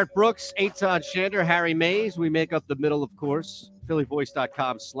 Barrett Brooks, Eitan Shander, Harry Mays. We make up the middle, of course.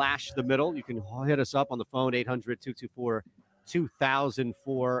 PhillyVoice.com/the middle. You can hit us up on the phone,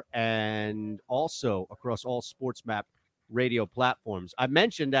 800-224-2004, and also across all SportsMap radio platforms. I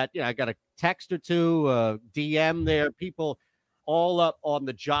mentioned that, I got a text or two, DM there, people all up on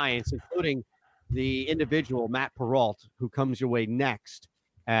the Giants, including the individual, Matt Peralt, who comes your way next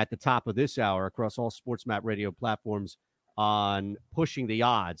at the top of this hour across all SportsMap radio platforms on pushing the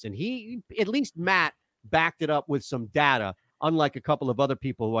odds. And at least Matt, backed it up with some data, unlike a couple of other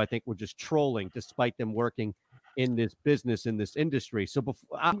people who I think were just trolling despite them working in this business, in this industry. So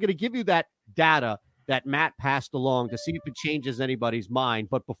I'm going to give you that data that Matt passed along to see if it changes anybody's mind.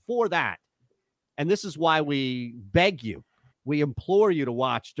 But before that, and this is why we beg you, we implore you to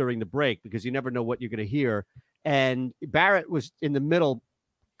watch during the break, because you never know what you're going to hear. And Barrett was in the middle,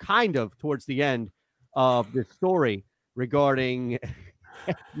 kind of towards the end of the story regarding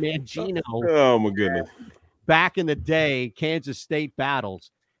Mangino. Oh, my goodness. Back in the day, Kansas State battles.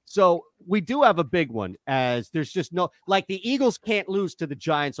 So we do have a big one, as there's just no, like the Eagles can't lose to the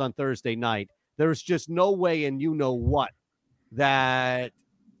Giants on Thursday night. There's just no way, and you know what, that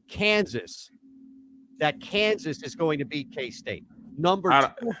Kansas is going to beat K-State. Number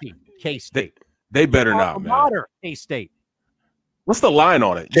 20, K-State. They better not, man. K-State. What's the line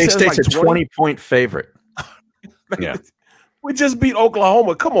on it? K-State's a 20-point favorite. Yeah. We just beat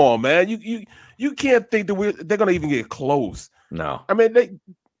Oklahoma. Come on, man. You can't think that they're going to even get close. No. I mean,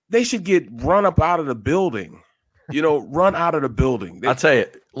 they should get run up out of the building. Run out of the building. I'll tell you,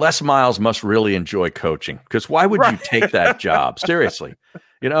 Les Miles must really enjoy coaching, because why would you take that job? Seriously.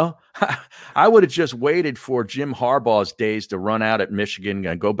 I would have just waited for Jim Harbaugh's days to run out at Michigan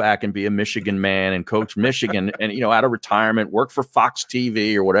and go back and be a Michigan man and coach Michigan and, out of retirement, work for Fox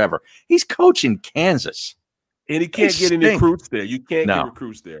TV or whatever. He's coaching Kansas. And he can't get any recruits there. You can't get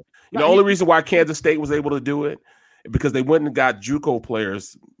recruits there. The only reason why Kansas State was able to do it, because they went and got JUCO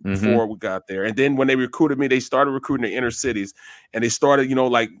players before we got there. And then when they recruited me, they started recruiting the inner cities. And they started,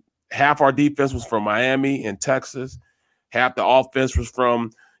 like half our defense was from Miami and Texas. Half the offense was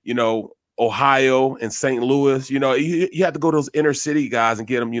from, Ohio and St. Louis. You have to go to those inner city guys and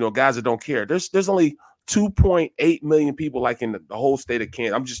get them, guys that don't care. There's only 2.8 million people like in the whole state of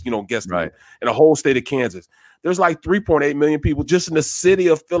Kansas. I'm just, guessing in the whole state of Kansas. There's like 3.8 million people just in the city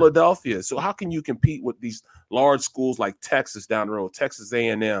of Philadelphia. So how can you compete with these large schools like Texas down the road, Texas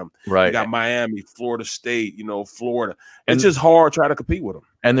A&M? Right. You got Miami, Florida State, Florida. It's just hard trying to compete with them.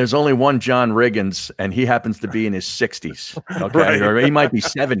 And there's only one John Riggins, and he happens to be in his 60s. Okay, or he might be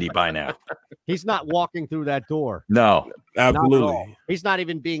 70 by now. He's not walking through that door. No, absolutely. He's not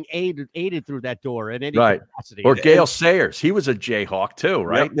even being aided through that door in any capacity. Or Gale Sayers, he was a Jayhawk too,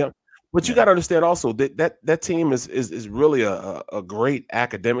 right? Yep. But you got to understand also that team is really a great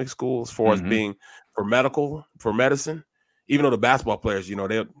academic school as far as being for medicine. Even though the basketball players,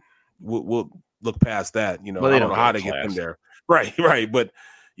 they will look past that. I don't know how to get them there. Right. But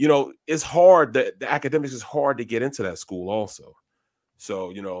it's hard. The academics is hard to get into that school also.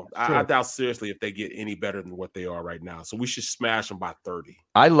 So I doubt seriously if they get any better than what they are right now. So we should smash them by 30.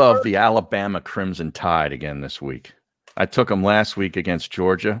 I love the Alabama Crimson Tide again this week. I took them last week against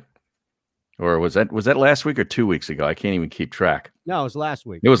Georgia. Or was that last week or 2 weeks ago? I can't even keep track. No, it was last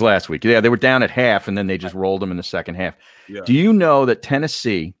week. It was last week. Yeah, they were down at half, and then they just rolled them in the second half. Yeah. Do you know that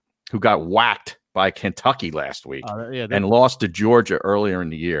Tennessee, who got whacked by Kentucky last week and lost to Georgia earlier in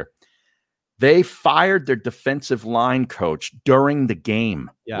the year, they fired their defensive line coach during the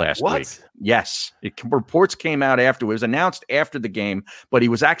game last week. Yes. Reports came out after. It was announced after the game, but he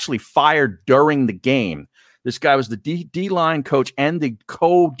was actually fired during the game. This guy was the D-line coach and the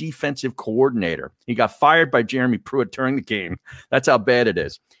co-defensive coordinator. He got fired by Jeremy Pruitt during the game. That's how bad it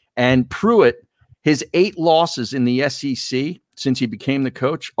is. And Pruitt, his 8 losses in the SEC since he became the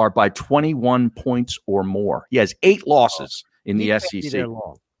coach are by 21 points or more. He has 8 losses in the SEC.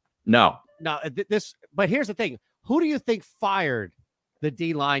 No. But here's the thing. Who do you think fired the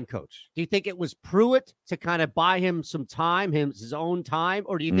D-line coach? Do you think it was Pruitt to kind of buy him some time, his own time?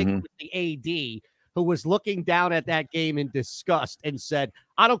 Or do you think it was the AD who was looking down at that game in disgust and said,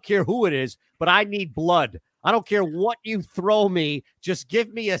 I don't care who it is, but I need blood. I don't care what you throw me. Just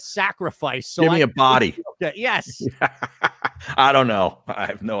give me a sacrifice. So give me a body. Yes. I don't know. I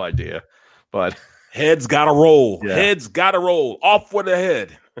have no idea. but heads gotta roll. Yeah. Heads gotta roll. Off with the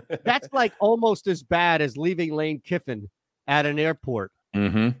head. That's like almost as bad as leaving Lane Kiffin at an airport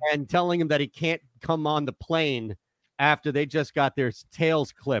and telling him that he can't come on the plane after they just got their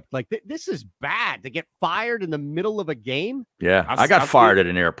tails clipped. Like, this is bad to get fired in the middle of a game. Yeah, I got fired at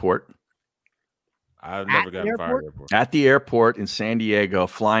an airport. I've never gotten fired at an airport. At the airport in San Diego,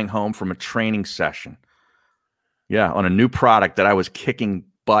 flying home from a training session. Yeah, on a new product that I was kicking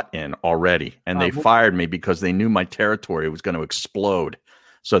butt in already. And they fired me because they knew my territory was going to explode.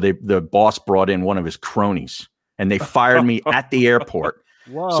 So the boss brought in one of his cronies, and they fired me at the airport.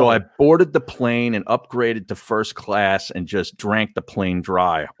 Whoa. So I boarded the plane and upgraded to first class and just drank the plane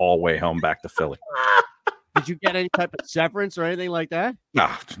dry all the way home back to Philly. Did you get any type of severance or anything like that? No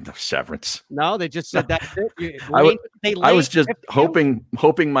severance. No, they just said that's it. I was just hoping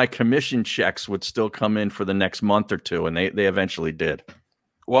my commission checks would still come in for the next month or two, and they eventually did.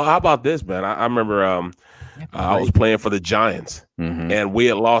 Well, how about this, man? I remember I was playing for the Giants, and we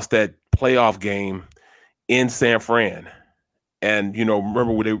had lost that playoff game in San Fran. And,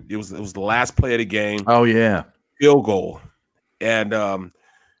 remember it was the last play of the game. Oh, yeah. Field goal. And,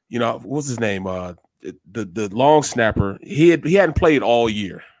 what was his name? The long snapper. He hadn't played all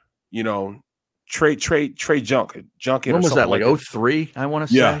year. Trey Junkin. When was that? Like 03, I want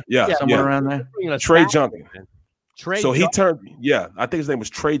to say? Yeah. Somewhere around there. Trey Junkin. He turned, I think his name was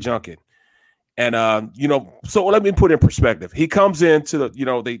Trey Junkin. And, so let me put it in perspective. He comes into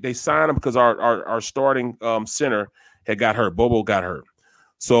the, they signed him because our starting center had got hurt. Bobo got hurt.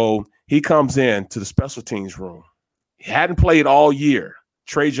 So he comes in to the special teams room. He hadn't played all year.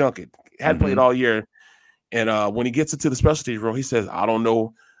 Trey Junkin hadn't played all year. And when he gets into the special teams room, he says, I don't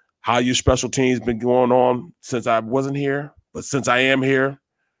know how your special teams been going on since I wasn't here, but since I am here,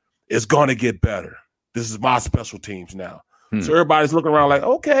 it's going to get better. This is my special teams now. So everybody's looking around like,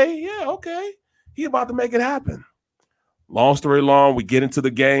 okay. He about to make it happen. Long story long, we get into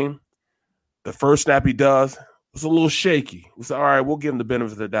the game. The first snap he does was a little shaky. We said, all right, we'll give him the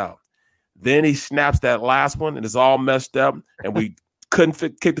benefit of the doubt. Then he snaps that last one, and it's all messed up, and we couldn't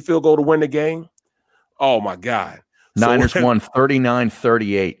kick the field goal to win the game. Oh, my God. Niners won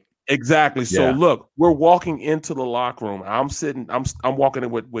 39-38. Exactly. So, look, we're walking into the locker room. I'm walking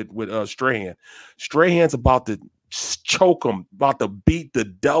in with Strahan. Strahan's about to choke him, about to beat the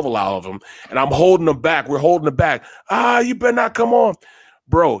devil out of him, and I'm holding him back. We're holding him back. You better not come on.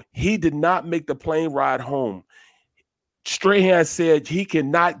 Bro, he did not make the plane ride home. Strahan said he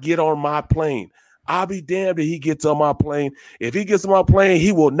cannot get on my plane. I'll be damned if he gets on my plane. If he gets on my plane,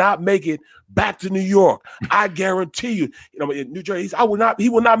 he will not make it back to New York. I guarantee you. In New Jersey, he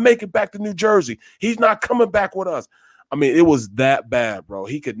will not make it back to New Jersey. He's not coming back with us. I mean, it was that bad, bro.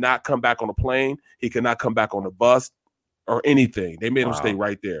 He could not come back on the plane. He could not come back on the bus or anything. They made him stay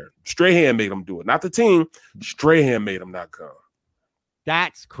right there. Strahan made him do it. Not the team. Strahan made him not come.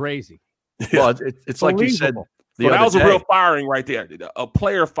 That's crazy. Well, it's like you said. That was a real firing right there. A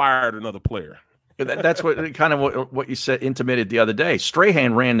player fired another player. That's what you said, intimated the other day.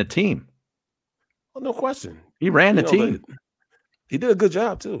 Strahan ran the team. Well, no question. He ran the team. He did a good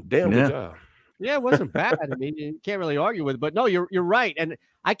job too. Damn good job. Yeah, it wasn't bad. I mean, you can't really argue with it. But no, you're right. And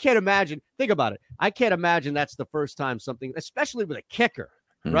I can't imagine. Think about it. I can't imagine that's the first time something, especially with a kicker,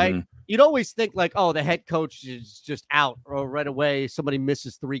 right? You'd always think like, oh, the head coach is just out or right away. Somebody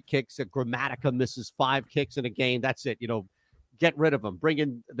misses 3 kicks. Grammatica misses 5 kicks in a game. That's it. Get rid of them. Bring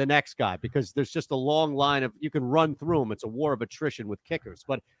in the next guy because there's just a long line of you can run through them. It's a war of attrition with kickers.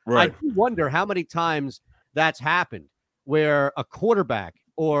 But I do wonder how many times that's happened where a quarterback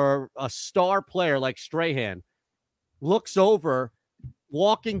or a star player like Strahan looks over,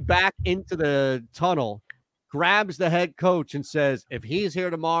 walking back into the tunnel, grabs the head coach and says, if he's here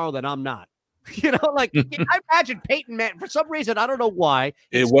tomorrow, then I'm not. I imagine Peyton Manning, for some reason, I don't know why.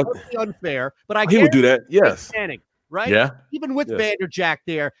 It's totally unfair, but he would do that. Yes. Manning, right? Yeah. Even with Vanderjack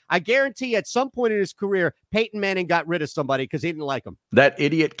there, I guarantee at some point in his career, Peyton Manning got rid of somebody because he didn't like him. That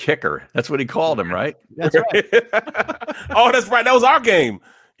idiot kicker. That's what he called him, right? That's right. Oh, that's right. That was our game.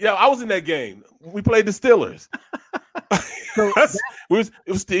 Yeah, I was in that game. We played the Steelers.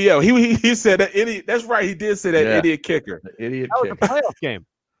 He said that idiot. That's right. He did say that idiot kicker. The idiot kicker. That was a playoff game.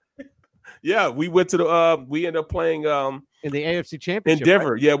 Yeah, we went to we ended up playing in the AFC Championship in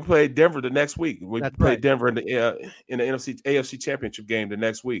Denver. Right? Yeah, we played Denver the next week. We That's played right. Denver in the AFC Championship game the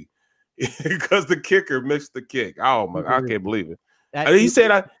next week because the kicker missed the kick. Oh my! I can't believe it. He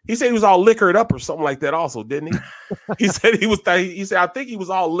said he was all liquored up or something like that. Also, didn't he? He said he said I think he was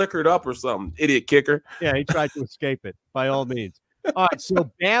all liquored up or something. Idiot kicker. Yeah, he tried to escape it by all means. All right, so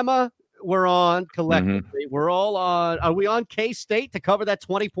Bama we're on collectively. We're all on. Are we on K-State to cover that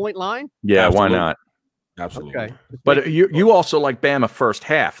 20-point line? Yeah, Absolutely. why not? Absolutely. Okay. But you also like Bama first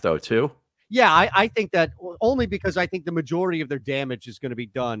half, though, too? Yeah, I think that only because I think the majority of their damage is going to be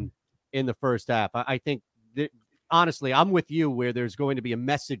done in the first half. I think that, honestly, I'm with you where there's going to be a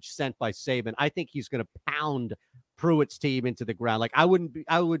message sent by Saban. I think he's going to pound Pruitt's team into the ground. Like I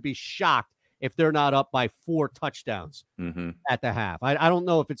would be shocked if they're not up by 4 touchdowns at the half. I don't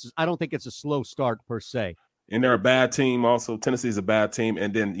know if I don't think it's a slow start per se. And they're a bad team also. Tennessee's a bad team.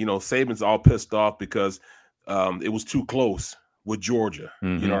 And then, Saban's all pissed off because it was too close with Georgia.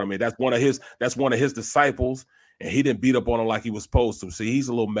 You know what I mean? That's one of his disciples, and he didn't beat up on him like he was supposed to. See, he's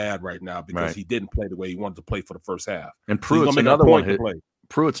a little mad right now because he didn't play the way he wanted to play for the first half. And Pruitt's another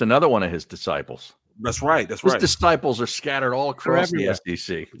one of his disciples. That's right. His disciples are scattered all across the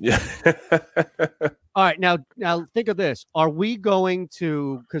SEC. Yeah. All right, now think of this. Are we going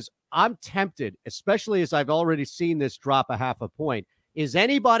to, because I'm tempted, especially as I've already seen this drop a half a point, is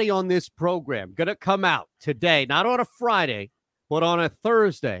anybody on this program going to come out today, not on a Friday, but on a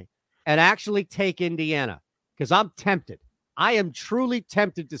Thursday, and actually take Indiana? Because I'm tempted. I am truly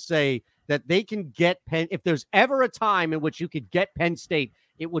tempted to say that they can get Penn. If there's ever a time in which you could get Penn State,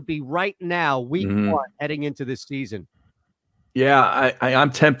 it would be right now, week 1, heading into this season. Yeah,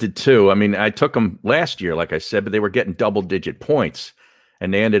 I'm tempted too. I mean, I took them last year, like I said, but they were getting double-digit points,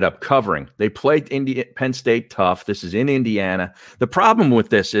 and they ended up covering. They played Penn State tough. This is in Indiana. The problem with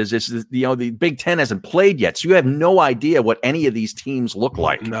this is the Big Ten hasn't played yet, so you have no idea what any of these teams look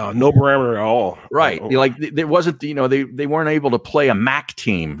like. No parameter at all. Right. Like there wasn't, they weren't able to play a MAC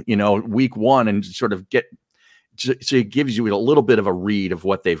team, week 1 and sort of get. So it gives you a little bit of a read of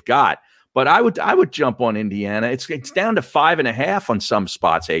what they've got. But I would jump on Indiana. It's down to 5.5 on some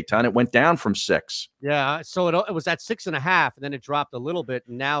spots, Eitan. It went down from 6. Yeah, so it was at 6.5, and then it dropped a little bit.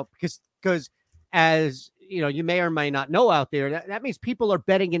 And now, because as you may or may not know out there, that means people are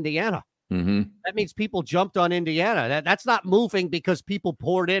betting Indiana. That means people jumped on Indiana. That's not moving because people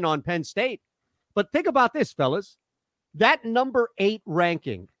poured in on Penn State. But think about this, fellas. That number 8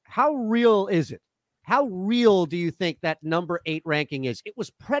 ranking, how real is it? How real do you think that number 8 ranking is? It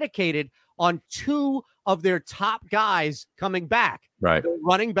was predicated on 2 of their top guys coming back. Right. The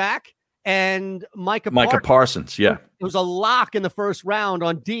running back and Micah Parsons. Yeah. It was a lock in the first round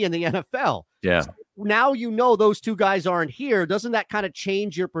on D in the NFL. Yeah. So now those 2 guys aren't here. Doesn't that kind of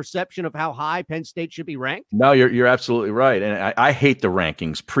change your perception of how high Penn State should be ranked? No, you're absolutely right. And I hate the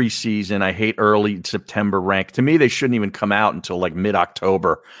rankings preseason. I hate early September rank. To me, they shouldn't even come out until like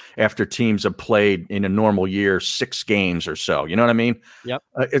mid-October after teams have played in a normal year 6 games or so. You know what I mean? Yep.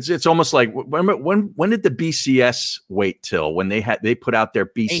 It's almost like when did the BCS wait till when they put out their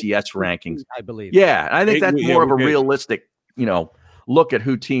BCS rankings? I believe. Yeah, I think that's more of a realistic, look at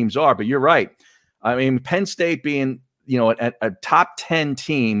who teams are. But you're right. I mean, Penn State being, a top 10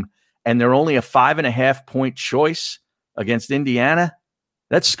 team, and they're only a 5.5 point choice against Indiana.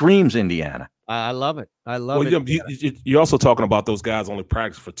 That screams Indiana. I love it. I love it. You're also talking about those guys only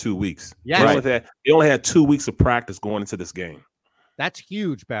practiced for 2 weeks. Yeah, right. They only had 2 weeks of practice going into this game. That's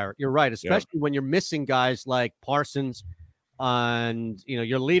huge, Barrett. You're right, especially when you're missing guys like Parsons and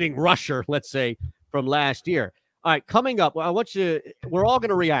your leading rusher, let's say, from last year. All right, coming up, we're all going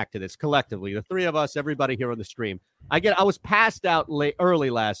to react to this collectively. The 3 of us, everybody here on the stream. I was passed out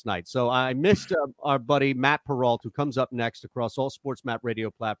early last night, so I missed our buddy Matt Perrault, who comes up next across all Sports Map radio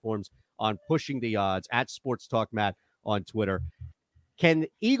platforms on Pushing the Odds at Sports Talk Matt on Twitter. Can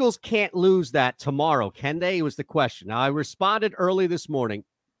Eagles can't lose that tomorrow? Can they? Was the question. Now, I responded early this morning,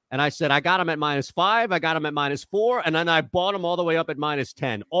 and I said I got them at -5, I got them at -4, and then I bought them all the way up at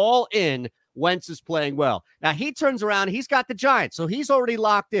 -10. All in. Wentz is playing well. Now he turns around. He's got the Giants, so he's already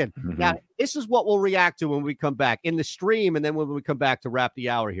locked in. Now, this is what we'll react to when we come back in the stream, and then when we come back to wrap the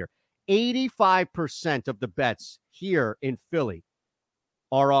hour here. 85% of the bets here in Philly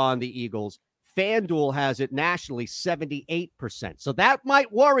are on the Eagles. FanDuel has it nationally 78%. So that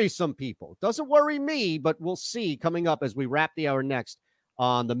might worry some people. Doesn't worry me, but we'll see coming up as we wrap the hour next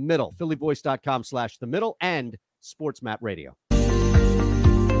on The Middle. PhillyVoice.com/The Middle and Sports Map Radio.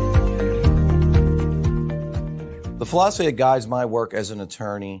 The philosophy that guides my work as an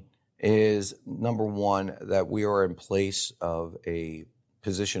attorney is, number one, that we are in place of a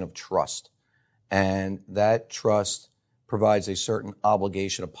position of trust. And that trust provides a certain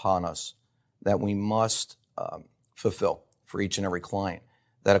obligation upon us that we must fulfill for each and every client.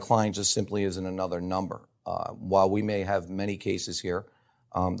 That a client just simply isn't another number. While we may have many cases here,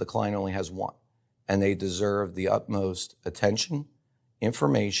 the client only has one. And they deserve the utmost attention,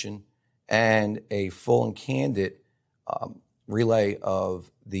 information, and a full and candid relay of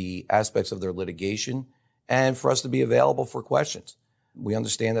the aspects of their litigation and for us to be available for questions. We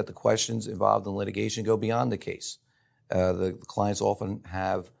understand that the questions involved in litigation go beyond the case. The clients often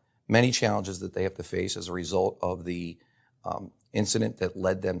have many challenges that they have to face as a result of the incident that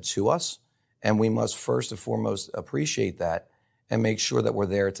led them to us. And we must first and foremost appreciate that and make sure that we're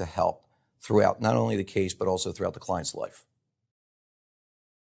there to help throughout not only the case, but also throughout the client's life.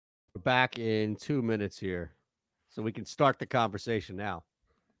 We're back in 2 minutes here, so we can start the conversation now.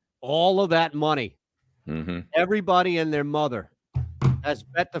 All of that money, everybody and their mother has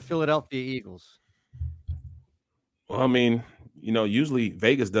bet the Philadelphia Eagles. Well, I mean, you know, usually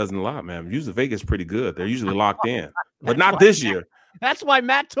Vegas doesn't a lot, man. Usually Vegas is pretty good. They're usually locked in, but not this year. That's why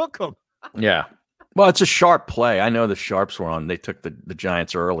Matt took them. Yeah. Well, it's a sharp play. I know the sharps were on. They took the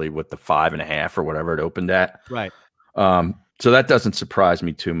Giants early with the 5.5 or whatever it opened at. Right. So that doesn't surprise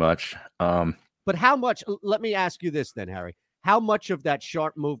me too much. But how much, let me ask you this then, Harry. How much of that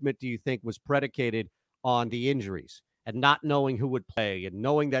sharp movement do you think was predicated on the injuries and not knowing who would play and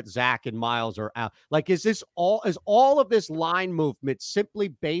knowing that Zach and Miles are out? Like, is all of this line movement simply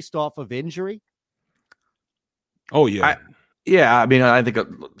based off of injury? Oh, yeah. I mean, I think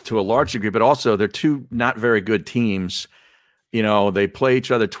to a large degree, but also they're two not very good teams. You know, they play each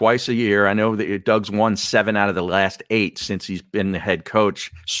other twice a year. I know that Doug's won 7 out of the last 8 since he's been the head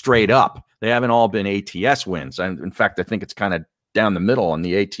coach straight up. They haven't all been ATS wins. And in fact, I think it's kind of down the middle on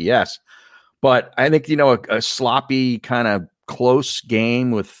the ATS. But I think, you know, a sloppy kind of close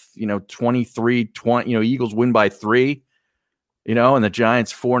game with, you know, 23-20, you know, Eagles win by 3, you know, and the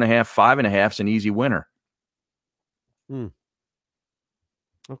Giants 4.5, 5.5 is an easy winner.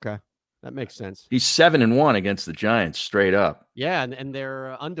 Okay. That makes sense. He's 7-1 against the Giants straight up. Yeah, and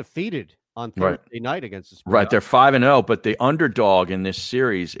they're undefeated on Thursday night against the Spurs. Right, they're 5-0, but the underdog in this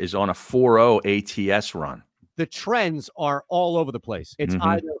series is on a 4-0 ATS run. The trends are all over the place. It's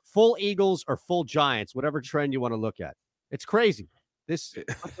either full Eagles or full Giants, whatever trend you want to look at. It's crazy. This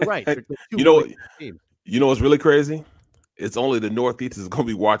right. You know what's really crazy? It's only the Northeast is going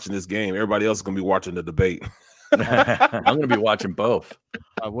to be watching this game. Everybody else is going to be watching the debate. I'm going to be watching both.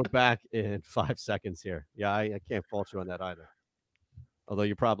 We're back in 5 seconds here. Yeah, I can't fault you on that either. Although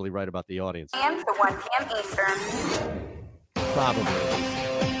you're probably right about the audience. And to 1 p.m. Eastern. Probably.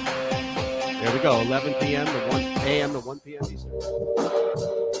 There we go. 11 p.m. to 1 a.m. to 1 p.m. Eastern.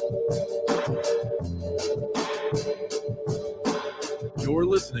 You're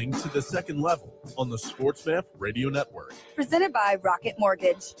listening to The Second Level on the SportsMap Radio Network. Presented by Rocket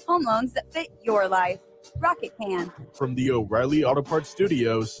Mortgage. Home loans that fit your life. Rocket can. From the O'Reilly Auto Parts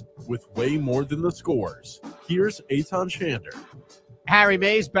Studios, with way more than the scores, here's Eitan Shander. Harry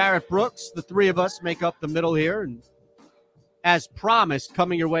Mays, Barrett Brooks, the three of us make up the middle here. And as promised,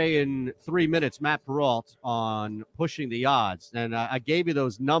 coming your way in 3 minutes, Matt Perrault on Pushing the Odds. And I gave you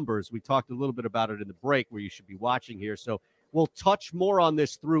those numbers. We talked a little bit about it in the break where you should be watching here. So we'll touch more on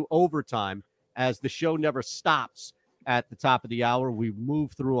this through overtime as the show never stops. At the top of the hour, we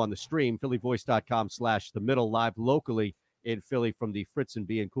move through on the stream, phillyvoice.com/themiddle, live locally in Philly from the Fritz and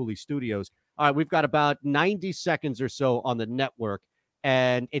B and Cooley studios. All right, we've got about 90 seconds or so on the network,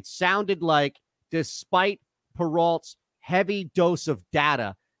 and it sounded like despite Perrault's heavy dose of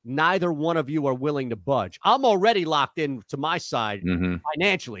data, neither one of you are willing to budge. I'm already locked in to my side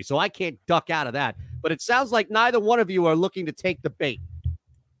financially, so I can't duck out of that. But it sounds like neither one of you are looking to take the bait.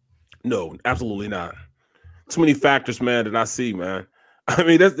 No, absolutely not. Too many factors, man, that I see, man. I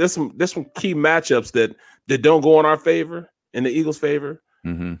mean, there's some key matchups that don't go in our favor, in the Eagles' favor.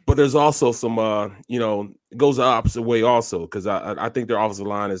 But there's also some, it goes the opposite way also, because I think their offensive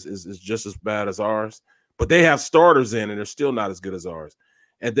line is just as bad as ours. But they have starters in, and they're still not as good as ours.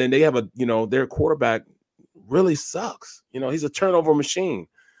 And then they have their quarterback really sucks. You know, he's a turnover machine.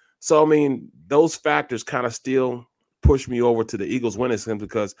 So, I mean, those factors kind of still push me over to the Eagles winning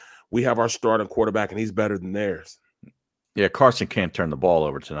because we have our starting quarterback and he's better than theirs. Yeah, Carson can't turn the ball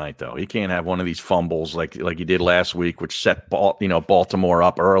over tonight, though. He can't have one of these fumbles like he did last week, which set Baltimore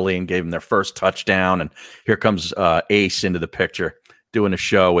up early and gave them their first touchdown. And here comes Ace into the picture doing a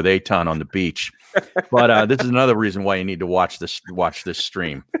show with Eitan on the beach. But this is another reason why you need to watch this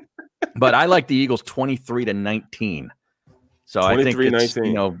stream. But I like the Eagles 23-19. So I think it's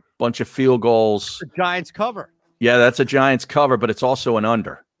bunch of field goals. The Giants cover. Yeah, that's a Giants cover, but it's also an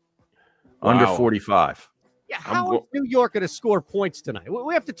under 45. Yeah, how is New York going to score points tonight?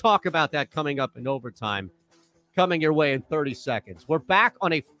 We have to talk about that coming up in overtime, coming your way in 30 seconds. We're back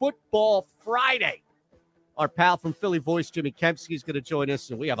on a Football Friday. Our pal from Philly Voice, Jimmy Kempski, is going to join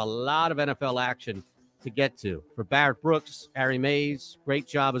us, and we have a lot of NFL action to get to. For Barrett Brooks, Harry Mays, great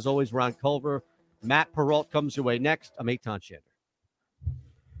job as always, Ron Culver, Matt Perrault comes your way next. I'm Eitan Shander.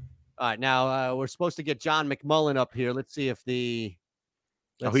 All right, now we're supposed to get John McMullen up here. Let's see if the.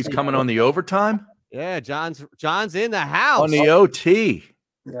 He's coming on the overtime? Yeah, John's in the house. On the OT.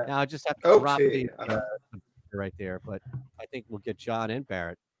 Yeah. Now I just have to drop the right there, but I think we'll get John and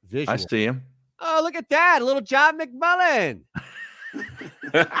Barrett. Visual. I see him. Oh, look at that. A little John McMullen.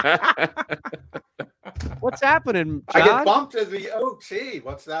 What's happening, John? I get bumped to the OT.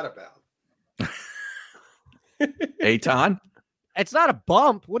 What's that about? Eitan? It's not a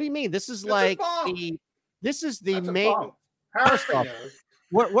bump. What do you mean? This is like this is the main Harrison knows.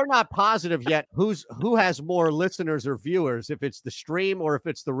 We're not positive yet who has more listeners or viewers, if it's the stream or if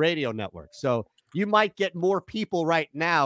it's the radio network. So you might get more people right now